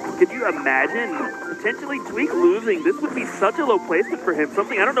mean, could you imagine potentially Tweek losing? This would be such a low placement for him.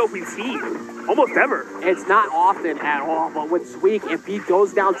 Something I don't know if we've seen almost ever. It's not often at all, but with Tweek, if he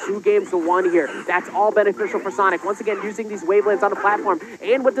goes down 2-1 here, that's all beneficial for Sonic. Once again, using these wavelengths on the platform,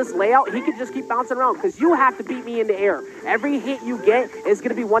 and with this layout, he can just keep bouncing around, because you have to beat me in the air. Every hit you get is going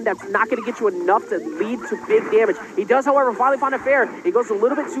to be one that's not going to get you enough to lead to big damage. He does, however, finally find it fair. He goes a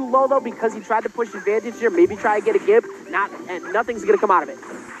little bit too low, though, because he tried to push advantage here, maybe try to get a gib, and nothing's going to come out of it.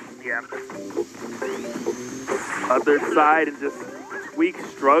 Yeah. Other side, and just Tweek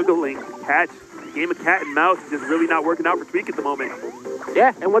struggling. Game of cat and mouse is just really not working out for Tweek at the moment.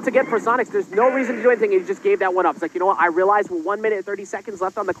 Yeah, and once again, for Sonix, there's no reason to do anything. He just gave that one up. It's like, you know what? I realize with 1 minute and 30 seconds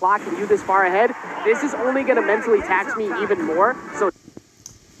left on the clock and you this far ahead, this is only going to mentally tax me even more. So,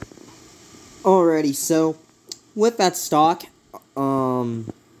 alrighty, so with that stock, I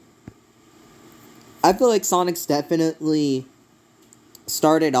feel like Sonix definitely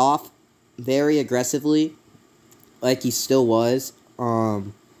started off very aggressively, like he still was.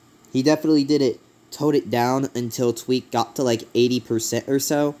 He definitely toned it down until Tweek got to like 80% or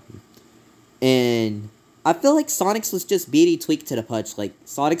so. And I feel like Sonix was just beating Tweek to the punch. Like,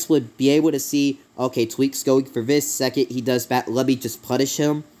 Sonix would be able to see, okay, Tweek's going for this. Second, he does that, let me just punish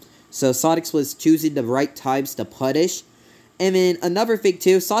him. So Sonix was choosing the right times to punish. And then another thing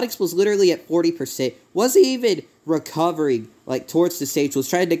too, Sonix was literally at 40%. Wasn't even recovering like towards the stage. Was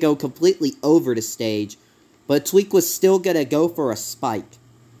trying to go completely over the stage. But Tweek was still going to go for a spike.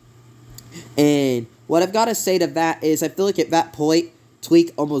 And what I've got to say to that is I feel like at that point,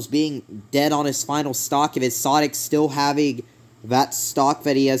 Tweek almost being dead on his final stock, and his Sonix still having that stock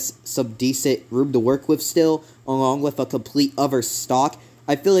that he has some decent room to work with still, along with a complete other stock,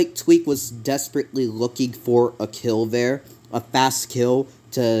 I feel like Tweek was desperately looking for a kill there, a fast kill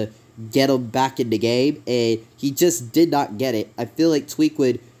to get him back in the game, and he just did not get it. I feel like Tweek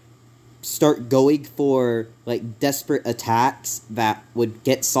would start going for like desperate attacks that would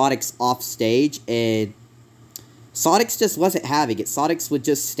get Sonix off stage, and Sonix just wasn't having it. Sonix would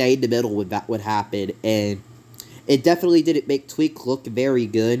just stay in the middle when that would happen, and it definitely didn't make Tweek look very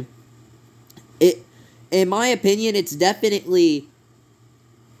good. In my opinion, it's definitely,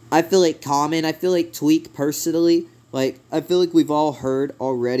 I feel like, common. I feel like Tweek, personally, like, I feel like we've all heard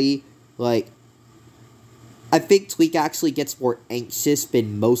already, like, I think Tweek actually gets more anxious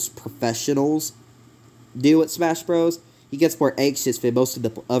than most professionals do at Smash Bros. He gets more anxious than most of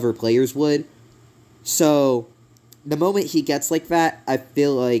the other players would. So, the moment he gets like that, I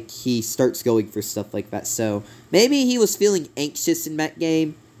feel like he starts going for stuff like that. So, maybe he was feeling anxious in that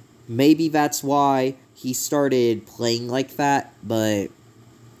game. Maybe that's why he started playing like that. But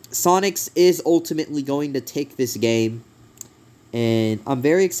Sonix is ultimately going to take this game. And I'm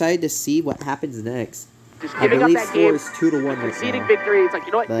very excited to see what happens next. Just giving up that game, is 2-1 right conceding now. victory. It's like,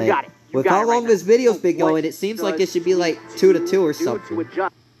 you know what, you got it. With how long this video's been going, it seems like it should be like 2-2 or something.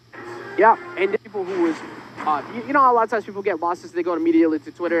 Yeah, and people who was, you know how a lot of times people get losses, they go immediately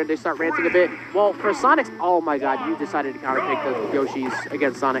to Twitter and they start ranting a bit. Well, for Sonix, oh my god, you decided to counterpick the Yoshis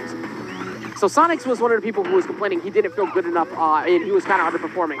against Sonix. So Sonix was one of the people who was complaining he didn't feel good enough, and he was kind of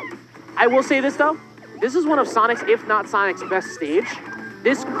underperforming. I will say this though, this is one of Sonix, if not Sonic's best stage.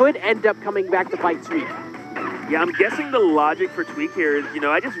 This could end up coming back to bite Tweek. Yeah, I'm guessing the logic for Tweek here is, you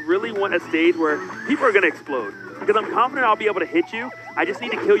know, I just really want a stage where people are going to explode. Because I'm confident I'll be able to hit you. I just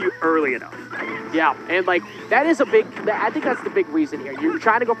need to kill you early enough. Yeah, and like, that is a big, I think that's the big reason here. You're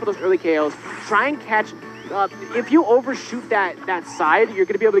trying to go for those early KOs. Try and catch, if you overshoot that side, you're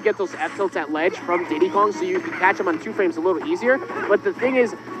going to be able to get those F-tilts at ledge from Diddy Kong, so you can catch him on 2 frames a little easier. But the thing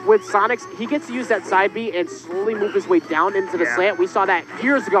is, with Sonix, he gets to use that side B and slowly move his way down into the slant. We saw that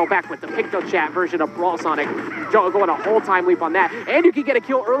years ago back with the Picto Chat version of Brawl Sonic, going a whole time leap on that. And you can get a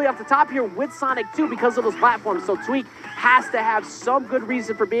kill early off the top here with Sonic too because of those platforms. So Tweek has to have some good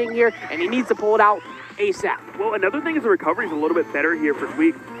reason for being here, and he needs to pull it out ASAP. Well, another thing is the recovery is a little bit better here for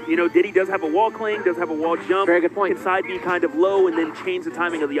Tweek. You know, Diddy does have a wall cling, does have a wall jump. Very good point. Can side B kind of low and then change the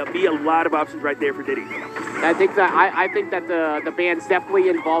timing of the up B. A lot of options right there for Diddy. I think that the bands definitely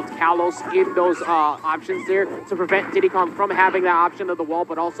involved Kalos in those options there to prevent Diddy Kong from having that option of the wall,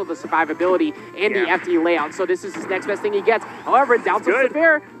 but also the survivability and the FD layout. So this is his next best thing he gets. However, down to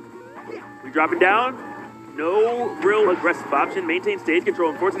Severe. We drop it down. No real aggressive option. Maintain stage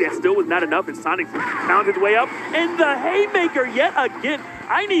control. Unfortunately, that still was not enough, and Sonic found his way up. And the haymaker yet again.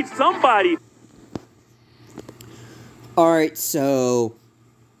 I need somebody. Alright, so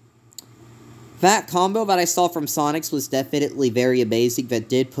that combo that I saw from Sonix was definitely very amazing. That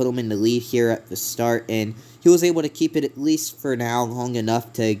did put him in the lead here at the start, and he was able to keep it, at least for now, long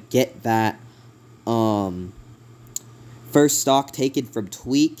enough to get that first stock taken from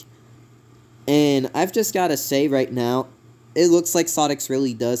Tweek. And I've just got to say right now, it looks like Sonix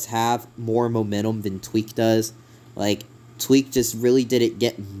really does have more momentum than Tweek does. Like, Tweek just really didn't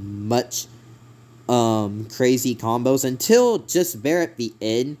get much crazy combos until just there at the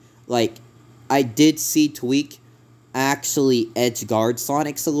end. Like, I did see Tweek actually edge guard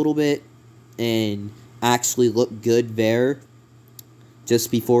Sonix a little bit and actually look good there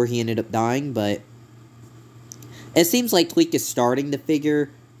just before he ended up dying. But it seems like Tweek is starting to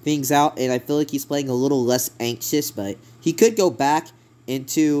figure things out, and I feel like he's playing a little less anxious, but he could go back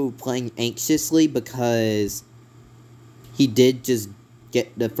into playing anxiously because he did just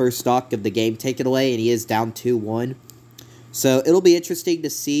get the first stock of the game taken away, and he is down 2-1. So it'll be interesting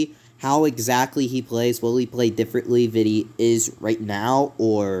to see how exactly he plays. Will he play differently than he is right now,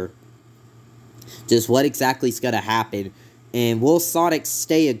 or just what exactly is going to happen? And will Sonix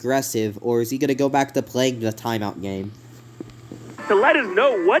stay aggressive, or is he going to go back to playing the timeout game? To let us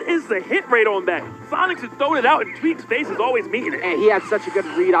know what is the hit rate on that. Sonix has thrown it out, and Tweek's face is always meeting it. And he had such a good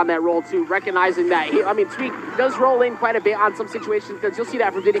read on that roll, too, recognizing that. Tweek does roll in quite a bit on some situations, because you'll see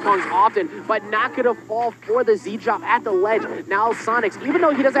that from Diddy Kong's often, but not going to fall for the Z-drop at the ledge. Now Sonix, even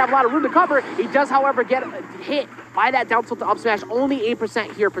though he doesn't have a lot of room to cover, he does, however, get hit by that down tilt to up smash. Only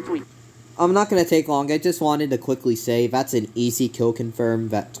 8% here for Tweek. I'm not going to take long. I just wanted to quickly say that's an easy kill confirm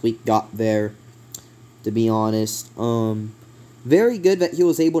that Tweek got there, to be honest. Very good that he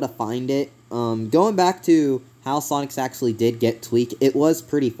was able to find it. Going back to how Sonix actually did get Tweek, it was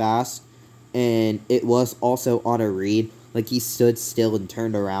pretty fast, and it was also on a read. Like, he stood still and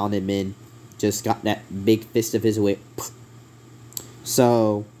turned around and then just got that big fist of his way.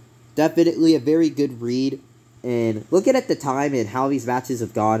 So, definitely a very good read. And looking at the time and how these matches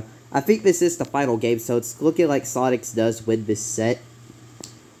have gone, I think this is the final game, so it's looking like Sonix does win this set.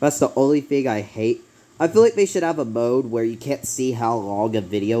 That's the only thing I hate. I feel like they should have a mode where you can't see how long a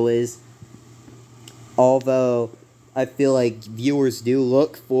video is. Although, I feel like viewers do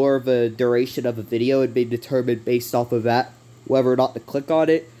look for the duration of a video and be determined based off of that whether or not to click on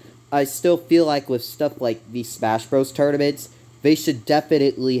it. I still feel like with stuff like these Smash Bros. Tournaments, they should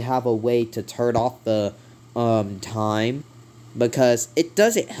definitely have a way to turn off the time, because it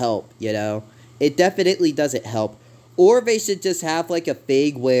doesn't help, you know? It definitely doesn't help. Or they should just have like a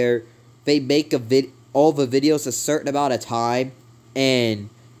thing where they make all the videos a certain amount of time, and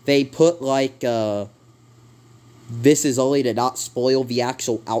they put like this is only to not spoil the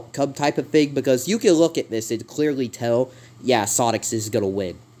actual outcome type of thing, because you can look at this and clearly tell, yeah, Sonix is gonna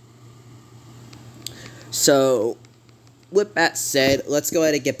win. So, with that said, let's go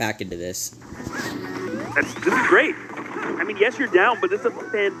ahead and get back into this. This is great. I mean, yes, you're down, but this is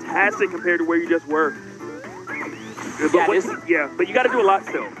fantastic compared to where you just were. But you got to do a lot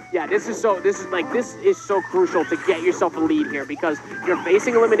still. Yeah, this is so crucial to get yourself a lead here, because you're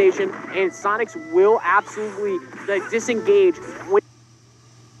facing elimination, and Sonix will absolutely disengage.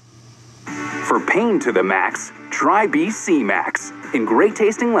 For pain to the max, try BC Max in great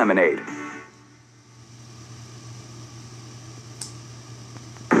tasting lemonade.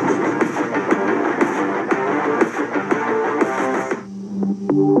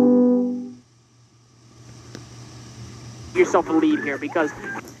 Yourself a lead here, because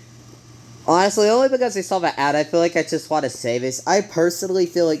honestly, only because I saw the ad, I feel like I just want to say this. I personally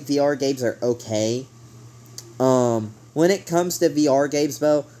feel like VR games are okay. When it comes to VR games,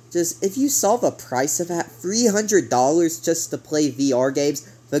 though, just if you saw the price of that, $300 just to play VR games,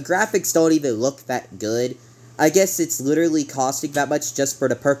 the graphics don't even look that good. I guess it's literally costing that much just for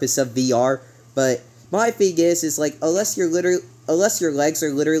the purpose of VR, but my thing is like, unless your legs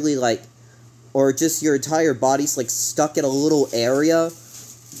are literally like, or just your entire body's like stuck in a little area,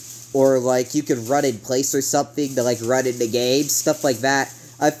 or like you can run in place or something to like run into games, stuff like that,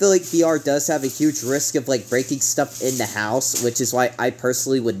 I feel like VR does have a huge risk of like breaking stuff in the house, which is why I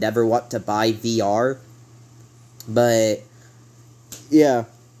personally would never want to buy VR. But yeah,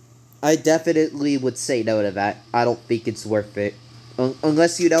 I definitely would say no to that. I don't think it's worth it.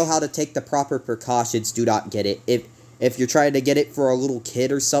 Unless you know how to take the proper precautions, do not get it. If you're trying to get it for a little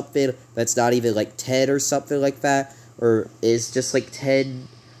kid or something that's not even like 10 or something like that, or is just like 10,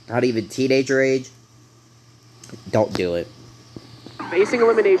 not even teenager age, don't do it. Facing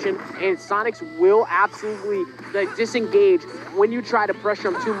elimination, and Sonix will absolutely disengage when you try to pressure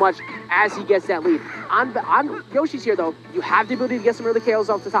him too much as he gets that lead. On Yoshi's here, though, you have the ability to get some early KOs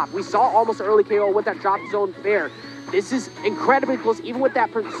off the top. We saw almost an early KO with that drop zone fair. This is incredibly close, even with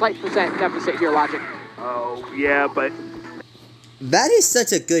that slight percent deficit here, Logic. Oh, yeah, but that is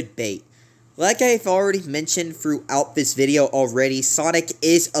such a good bait. Like I've already mentioned throughout this video already, Sonic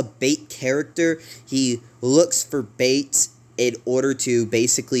is a bait character. He looks for baits in order to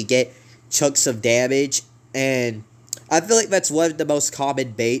basically get chunks of damage, and I feel like that's one of the most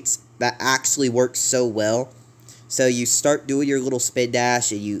common baits that actually works so well. So you start doing your little spin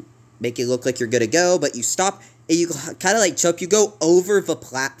dash, and you make it look like you're gonna go, but you stop, and you kind of like jump, you go over the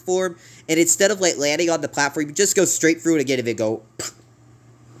platform, and instead of like landing on the platform, you just go straight through it again and go.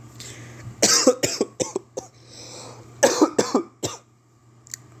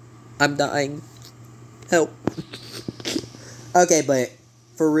 I'm dying. Help. Okay, but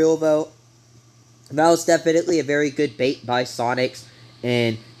for real though, that was definitely a very good bait by Sonix,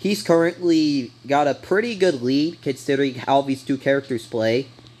 and he's currently got a pretty good lead considering how these two characters play.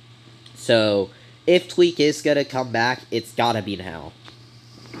 So, if Tweek is gonna come back, it's gotta be now.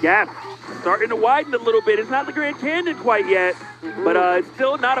 Yeah, starting to widen a little bit. It's not the Grand Canyon quite yet, but it's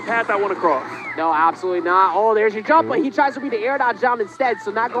still not a path I want to cross. No, absolutely not. Oh, there's your jump, but he tries to be the air dodge down instead,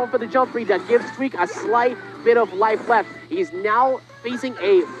 so not going for the jump free. That gives Tweek a slight bit of life left. He's now facing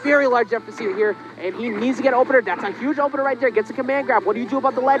a very large deficit here, and he needs to get an opener. That's a huge opener right there. Gets a command grab. What do you do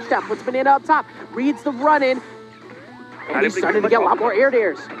about the ledge tap? Puts Banana up top. Reads the run-in, and he's starting to get a lot more air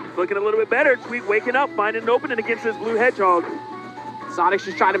dares. He's looking a little bit better. Tweek waking up, finding an opening against his blue hedgehog. Sonix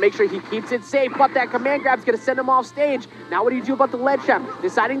just trying to make sure he keeps it safe, but that command grab's going to send him off stage. Now what do you do about the ledge trap?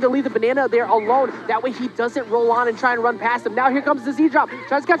 Deciding to leave the banana there alone. That way he doesn't roll on and try and run past him. Now here comes the Z-drop.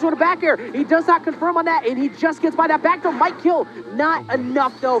 Tries to catch one back air. He does not confirm on that, and he just gets by that back throw. Might kill. Not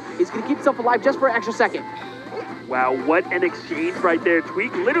enough, though. He's going to keep himself alive just for an extra second. Wow, what an exchange right there.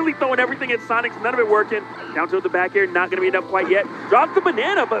 Tweek literally throwing everything at Sonix, none of it working. Down to the back air, not going to be enough quite yet. Drops the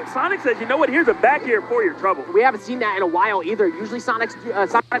banana, but Sonix says, you know what, here's a back air for your trouble. We haven't seen that in a while either. Usually Sonic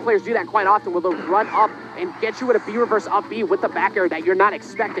players do that quite often, where they'll run up and get you with a B-reverse up B with the back air that you're not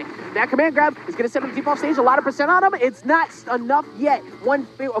expecting. That command grab is going to send him deep off stage, a lot of percent on him. It's not enough yet. One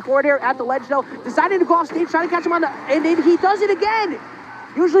forward air at the ledge, though. Deciding to go off stage, trying to catch him on the, and then he does it again.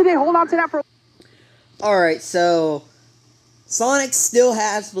 Usually they hold on to that for Alright, so Sonic still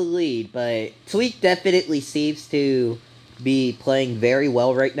has the lead, but Tweek definitely seems to be playing very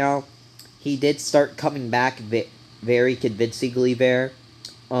well right now. He did start coming back very convincingly there.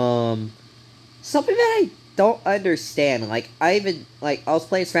 Something that I don't understand, like, I was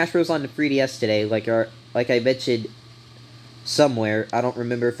playing Smash Bros. On the 3DS today, like I mentioned somewhere. I don't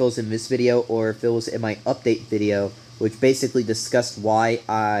remember if it was in this video or if it was in my update video, which basically discussed why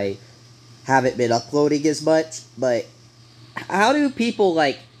I haven't been uploading as much, but how do people,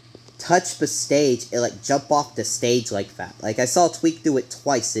 like, touch the stage and, like, jump off the stage like that? Like, I saw Tweek do it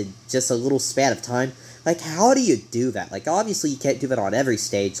twice in just a little span of time. Like, how do you do that? Like, obviously you can't do that on every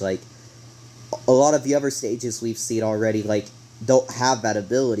stage. Like, a lot of the other stages we've seen already, like, don't have that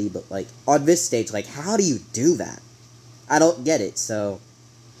ability, but, like, on this stage, like, how do you do that? I don't get it, so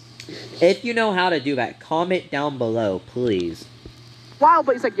if you know how to do that, comment down below, please. Wow,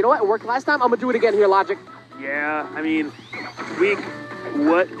 but he's like, you know what? It worked last time. I'm going to do it again here, Logic. Yeah, I mean, Tweek,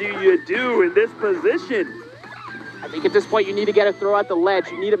 what do you do in this position? I think at this point you need to get a throw at the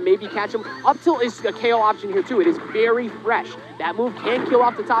ledge. You need to maybe catch him. Up tilt is a KO option here too. It is very fresh. That move can kill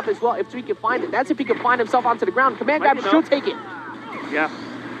off the top as well if Tweek can find it. That's if he can find himself onto the ground. Command grab should take it. Yeah,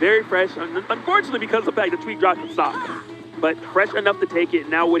 very fresh. Unfortunately, because of the fact that Tweek dropped the stock. But fresh enough to take it.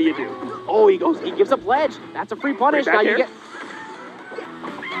 Now what do you do? Oh, he gives up ledge. That's a free punish. Now you get...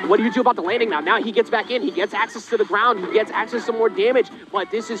 What do you do about the landing now? Now he gets back in. He gets access to the ground. He gets access to more damage.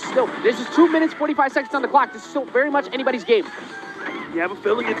 But this is 2 minutes, 45 seconds on the clock. This is still very much anybody's game. You have a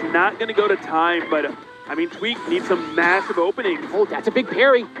feeling it's not going to go to time, but, I mean, Tweek needs some massive openings. Oh, that's a big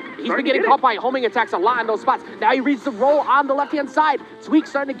parry. He's been getting caught by homing attacks a lot in those spots. Now he reads the roll on the left-hand side. Tweek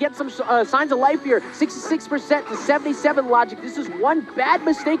starting to get some signs of life here. 66% to 77 Logic. This is one bad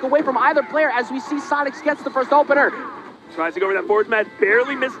mistake away from either player as we see Sonix gets the first opener. Tries to go over that forward smash,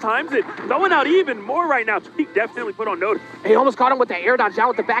 barely mistimes it. Throwing out even more right now. Tweek definitely put on notice. He almost caught him with the air dodge down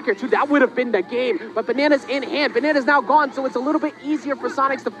with the back air too. That would have been the game. But Banana's in hand. Banana's now gone, so it's a little bit easier for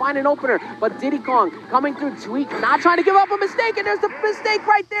Sonix to find an opener. But Diddy Kong coming through Tweek, not trying to give up a mistake, and there's the mistake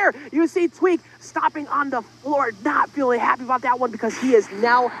right there. You see Tweek stopping on the floor, not feeling happy about that one because he is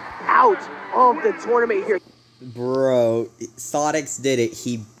now out of the tournament here. Bro, Sonix did it.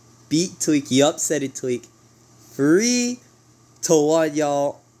 He beat Tweek. He upsetted Tweek. 3-1,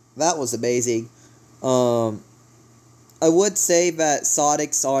 y'all. That was amazing. I would say that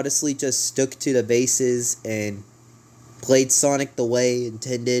Sonix honestly just stuck to the bases and played Sonic the way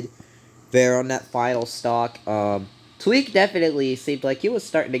intended there on that final stock. Tweek definitely seemed like he was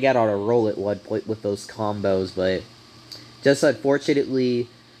starting to get on a roll at one point with those combos, but just unfortunately,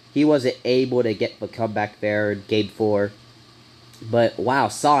 he wasn't able to get the comeback there in Game 4. But wow,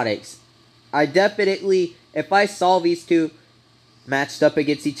 Sonix. I definitely, if I saw these two matched up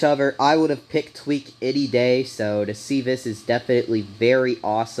against each other, I would have picked Tweek any day, so to see this is definitely very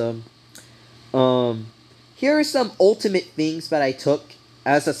awesome. Here are some ultimate things that I took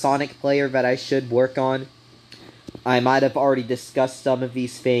as a Sonic player that I should work on. I might have already discussed some of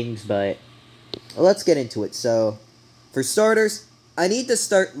these things, but let's get into it. So, for starters, I need to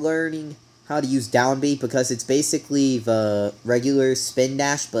start learning how to use down B because it's basically the regular spin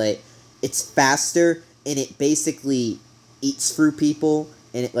dash, but it's faster and it basically eats through people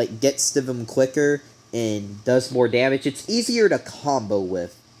and it like gets to them quicker and does more damage. It's easier to combo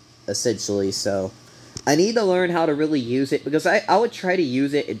with, essentially, so I need to learn how to really use it because I would try to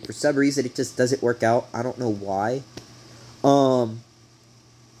use it and for some reason it just doesn't work out. I don't know why. I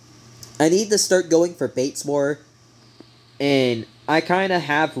need to start going for baits more, and I kind of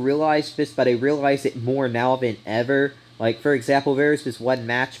have realized this, but I realize it more now than ever. Like, for example, there was this one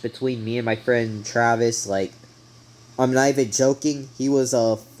match between me and my friend Travis. Like, I'm not even joking. He was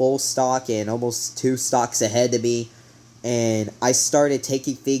a full stock and almost 2 stocks ahead of me. And I started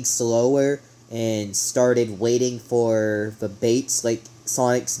taking things slower and started waiting for the baits like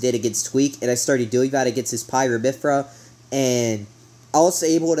Sonix did against Tweek. And I started doing that against his Pyramithra. And I was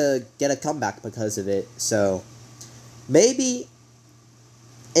able to get a comeback because of it. So, maybe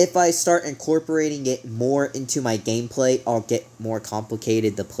if I start incorporating it more into my gameplay, I'll get more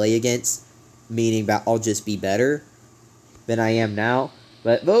complicated to play against, meaning that I'll just be better than I am now.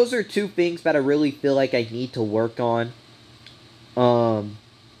 But those are 2 things that I really feel like I need to work on.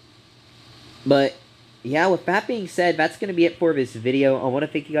 But yeah, with that being said, that's going to be it for this video. I want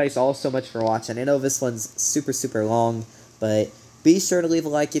to thank you guys all so much for watching. I know this one's super, super long, but be sure to leave a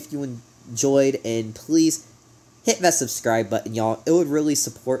like if you enjoyed, and please hit that subscribe button, y'all. It would really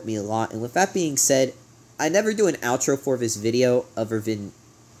support me a lot. And with that being said, I never do an outro for this video other than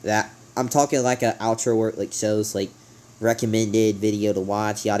that. I'm talking like an outro where it like shows like recommended video to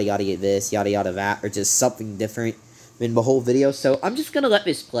watch, yada yada this, yada yada that, or just something different in the whole video. So I'm just gonna let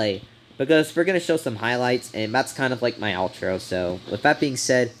this play because we're gonna show some highlights, and that's kind of like my outro. So with that being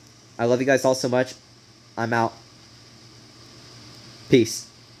said, I love you guys all so much. I'm out. Peace.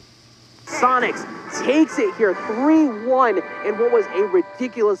 Sonix takes it here 3-1 in what was a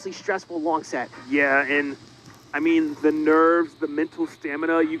ridiculously stressful long set. Yeah, and I mean, the nerves, the mental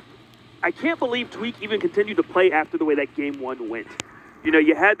stamina, I can't believe Tweek even continued to play after the way that game 1 went. You know,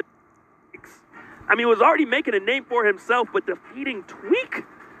 you had, I mean, he was already making a name for himself, but defeating Tweek,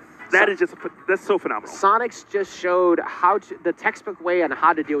 that's so phenomenal. Sonix just showed the textbook way on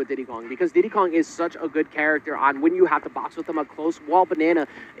how to deal with Diddy Kong, because Diddy Kong is such a good character on when you have to box with him up close. Wall Banana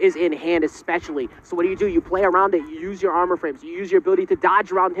is in hand especially. So what do? You play around it, you use your armor frames, you use your ability to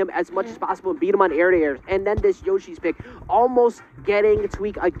dodge around him as much as possible and beat him on air-to-airs. And then this Yoshi's pick, almost getting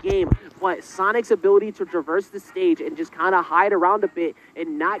Tweek a game. But Sonic's ability to traverse the stage and just kind of hide around a bit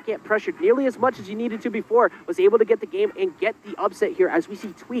and not get pressured nearly as much as you needed to before was able to get the game and get the upset here as we see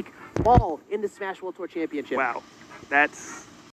Tweek fall in the Smash World Tour Championship. Wow, that's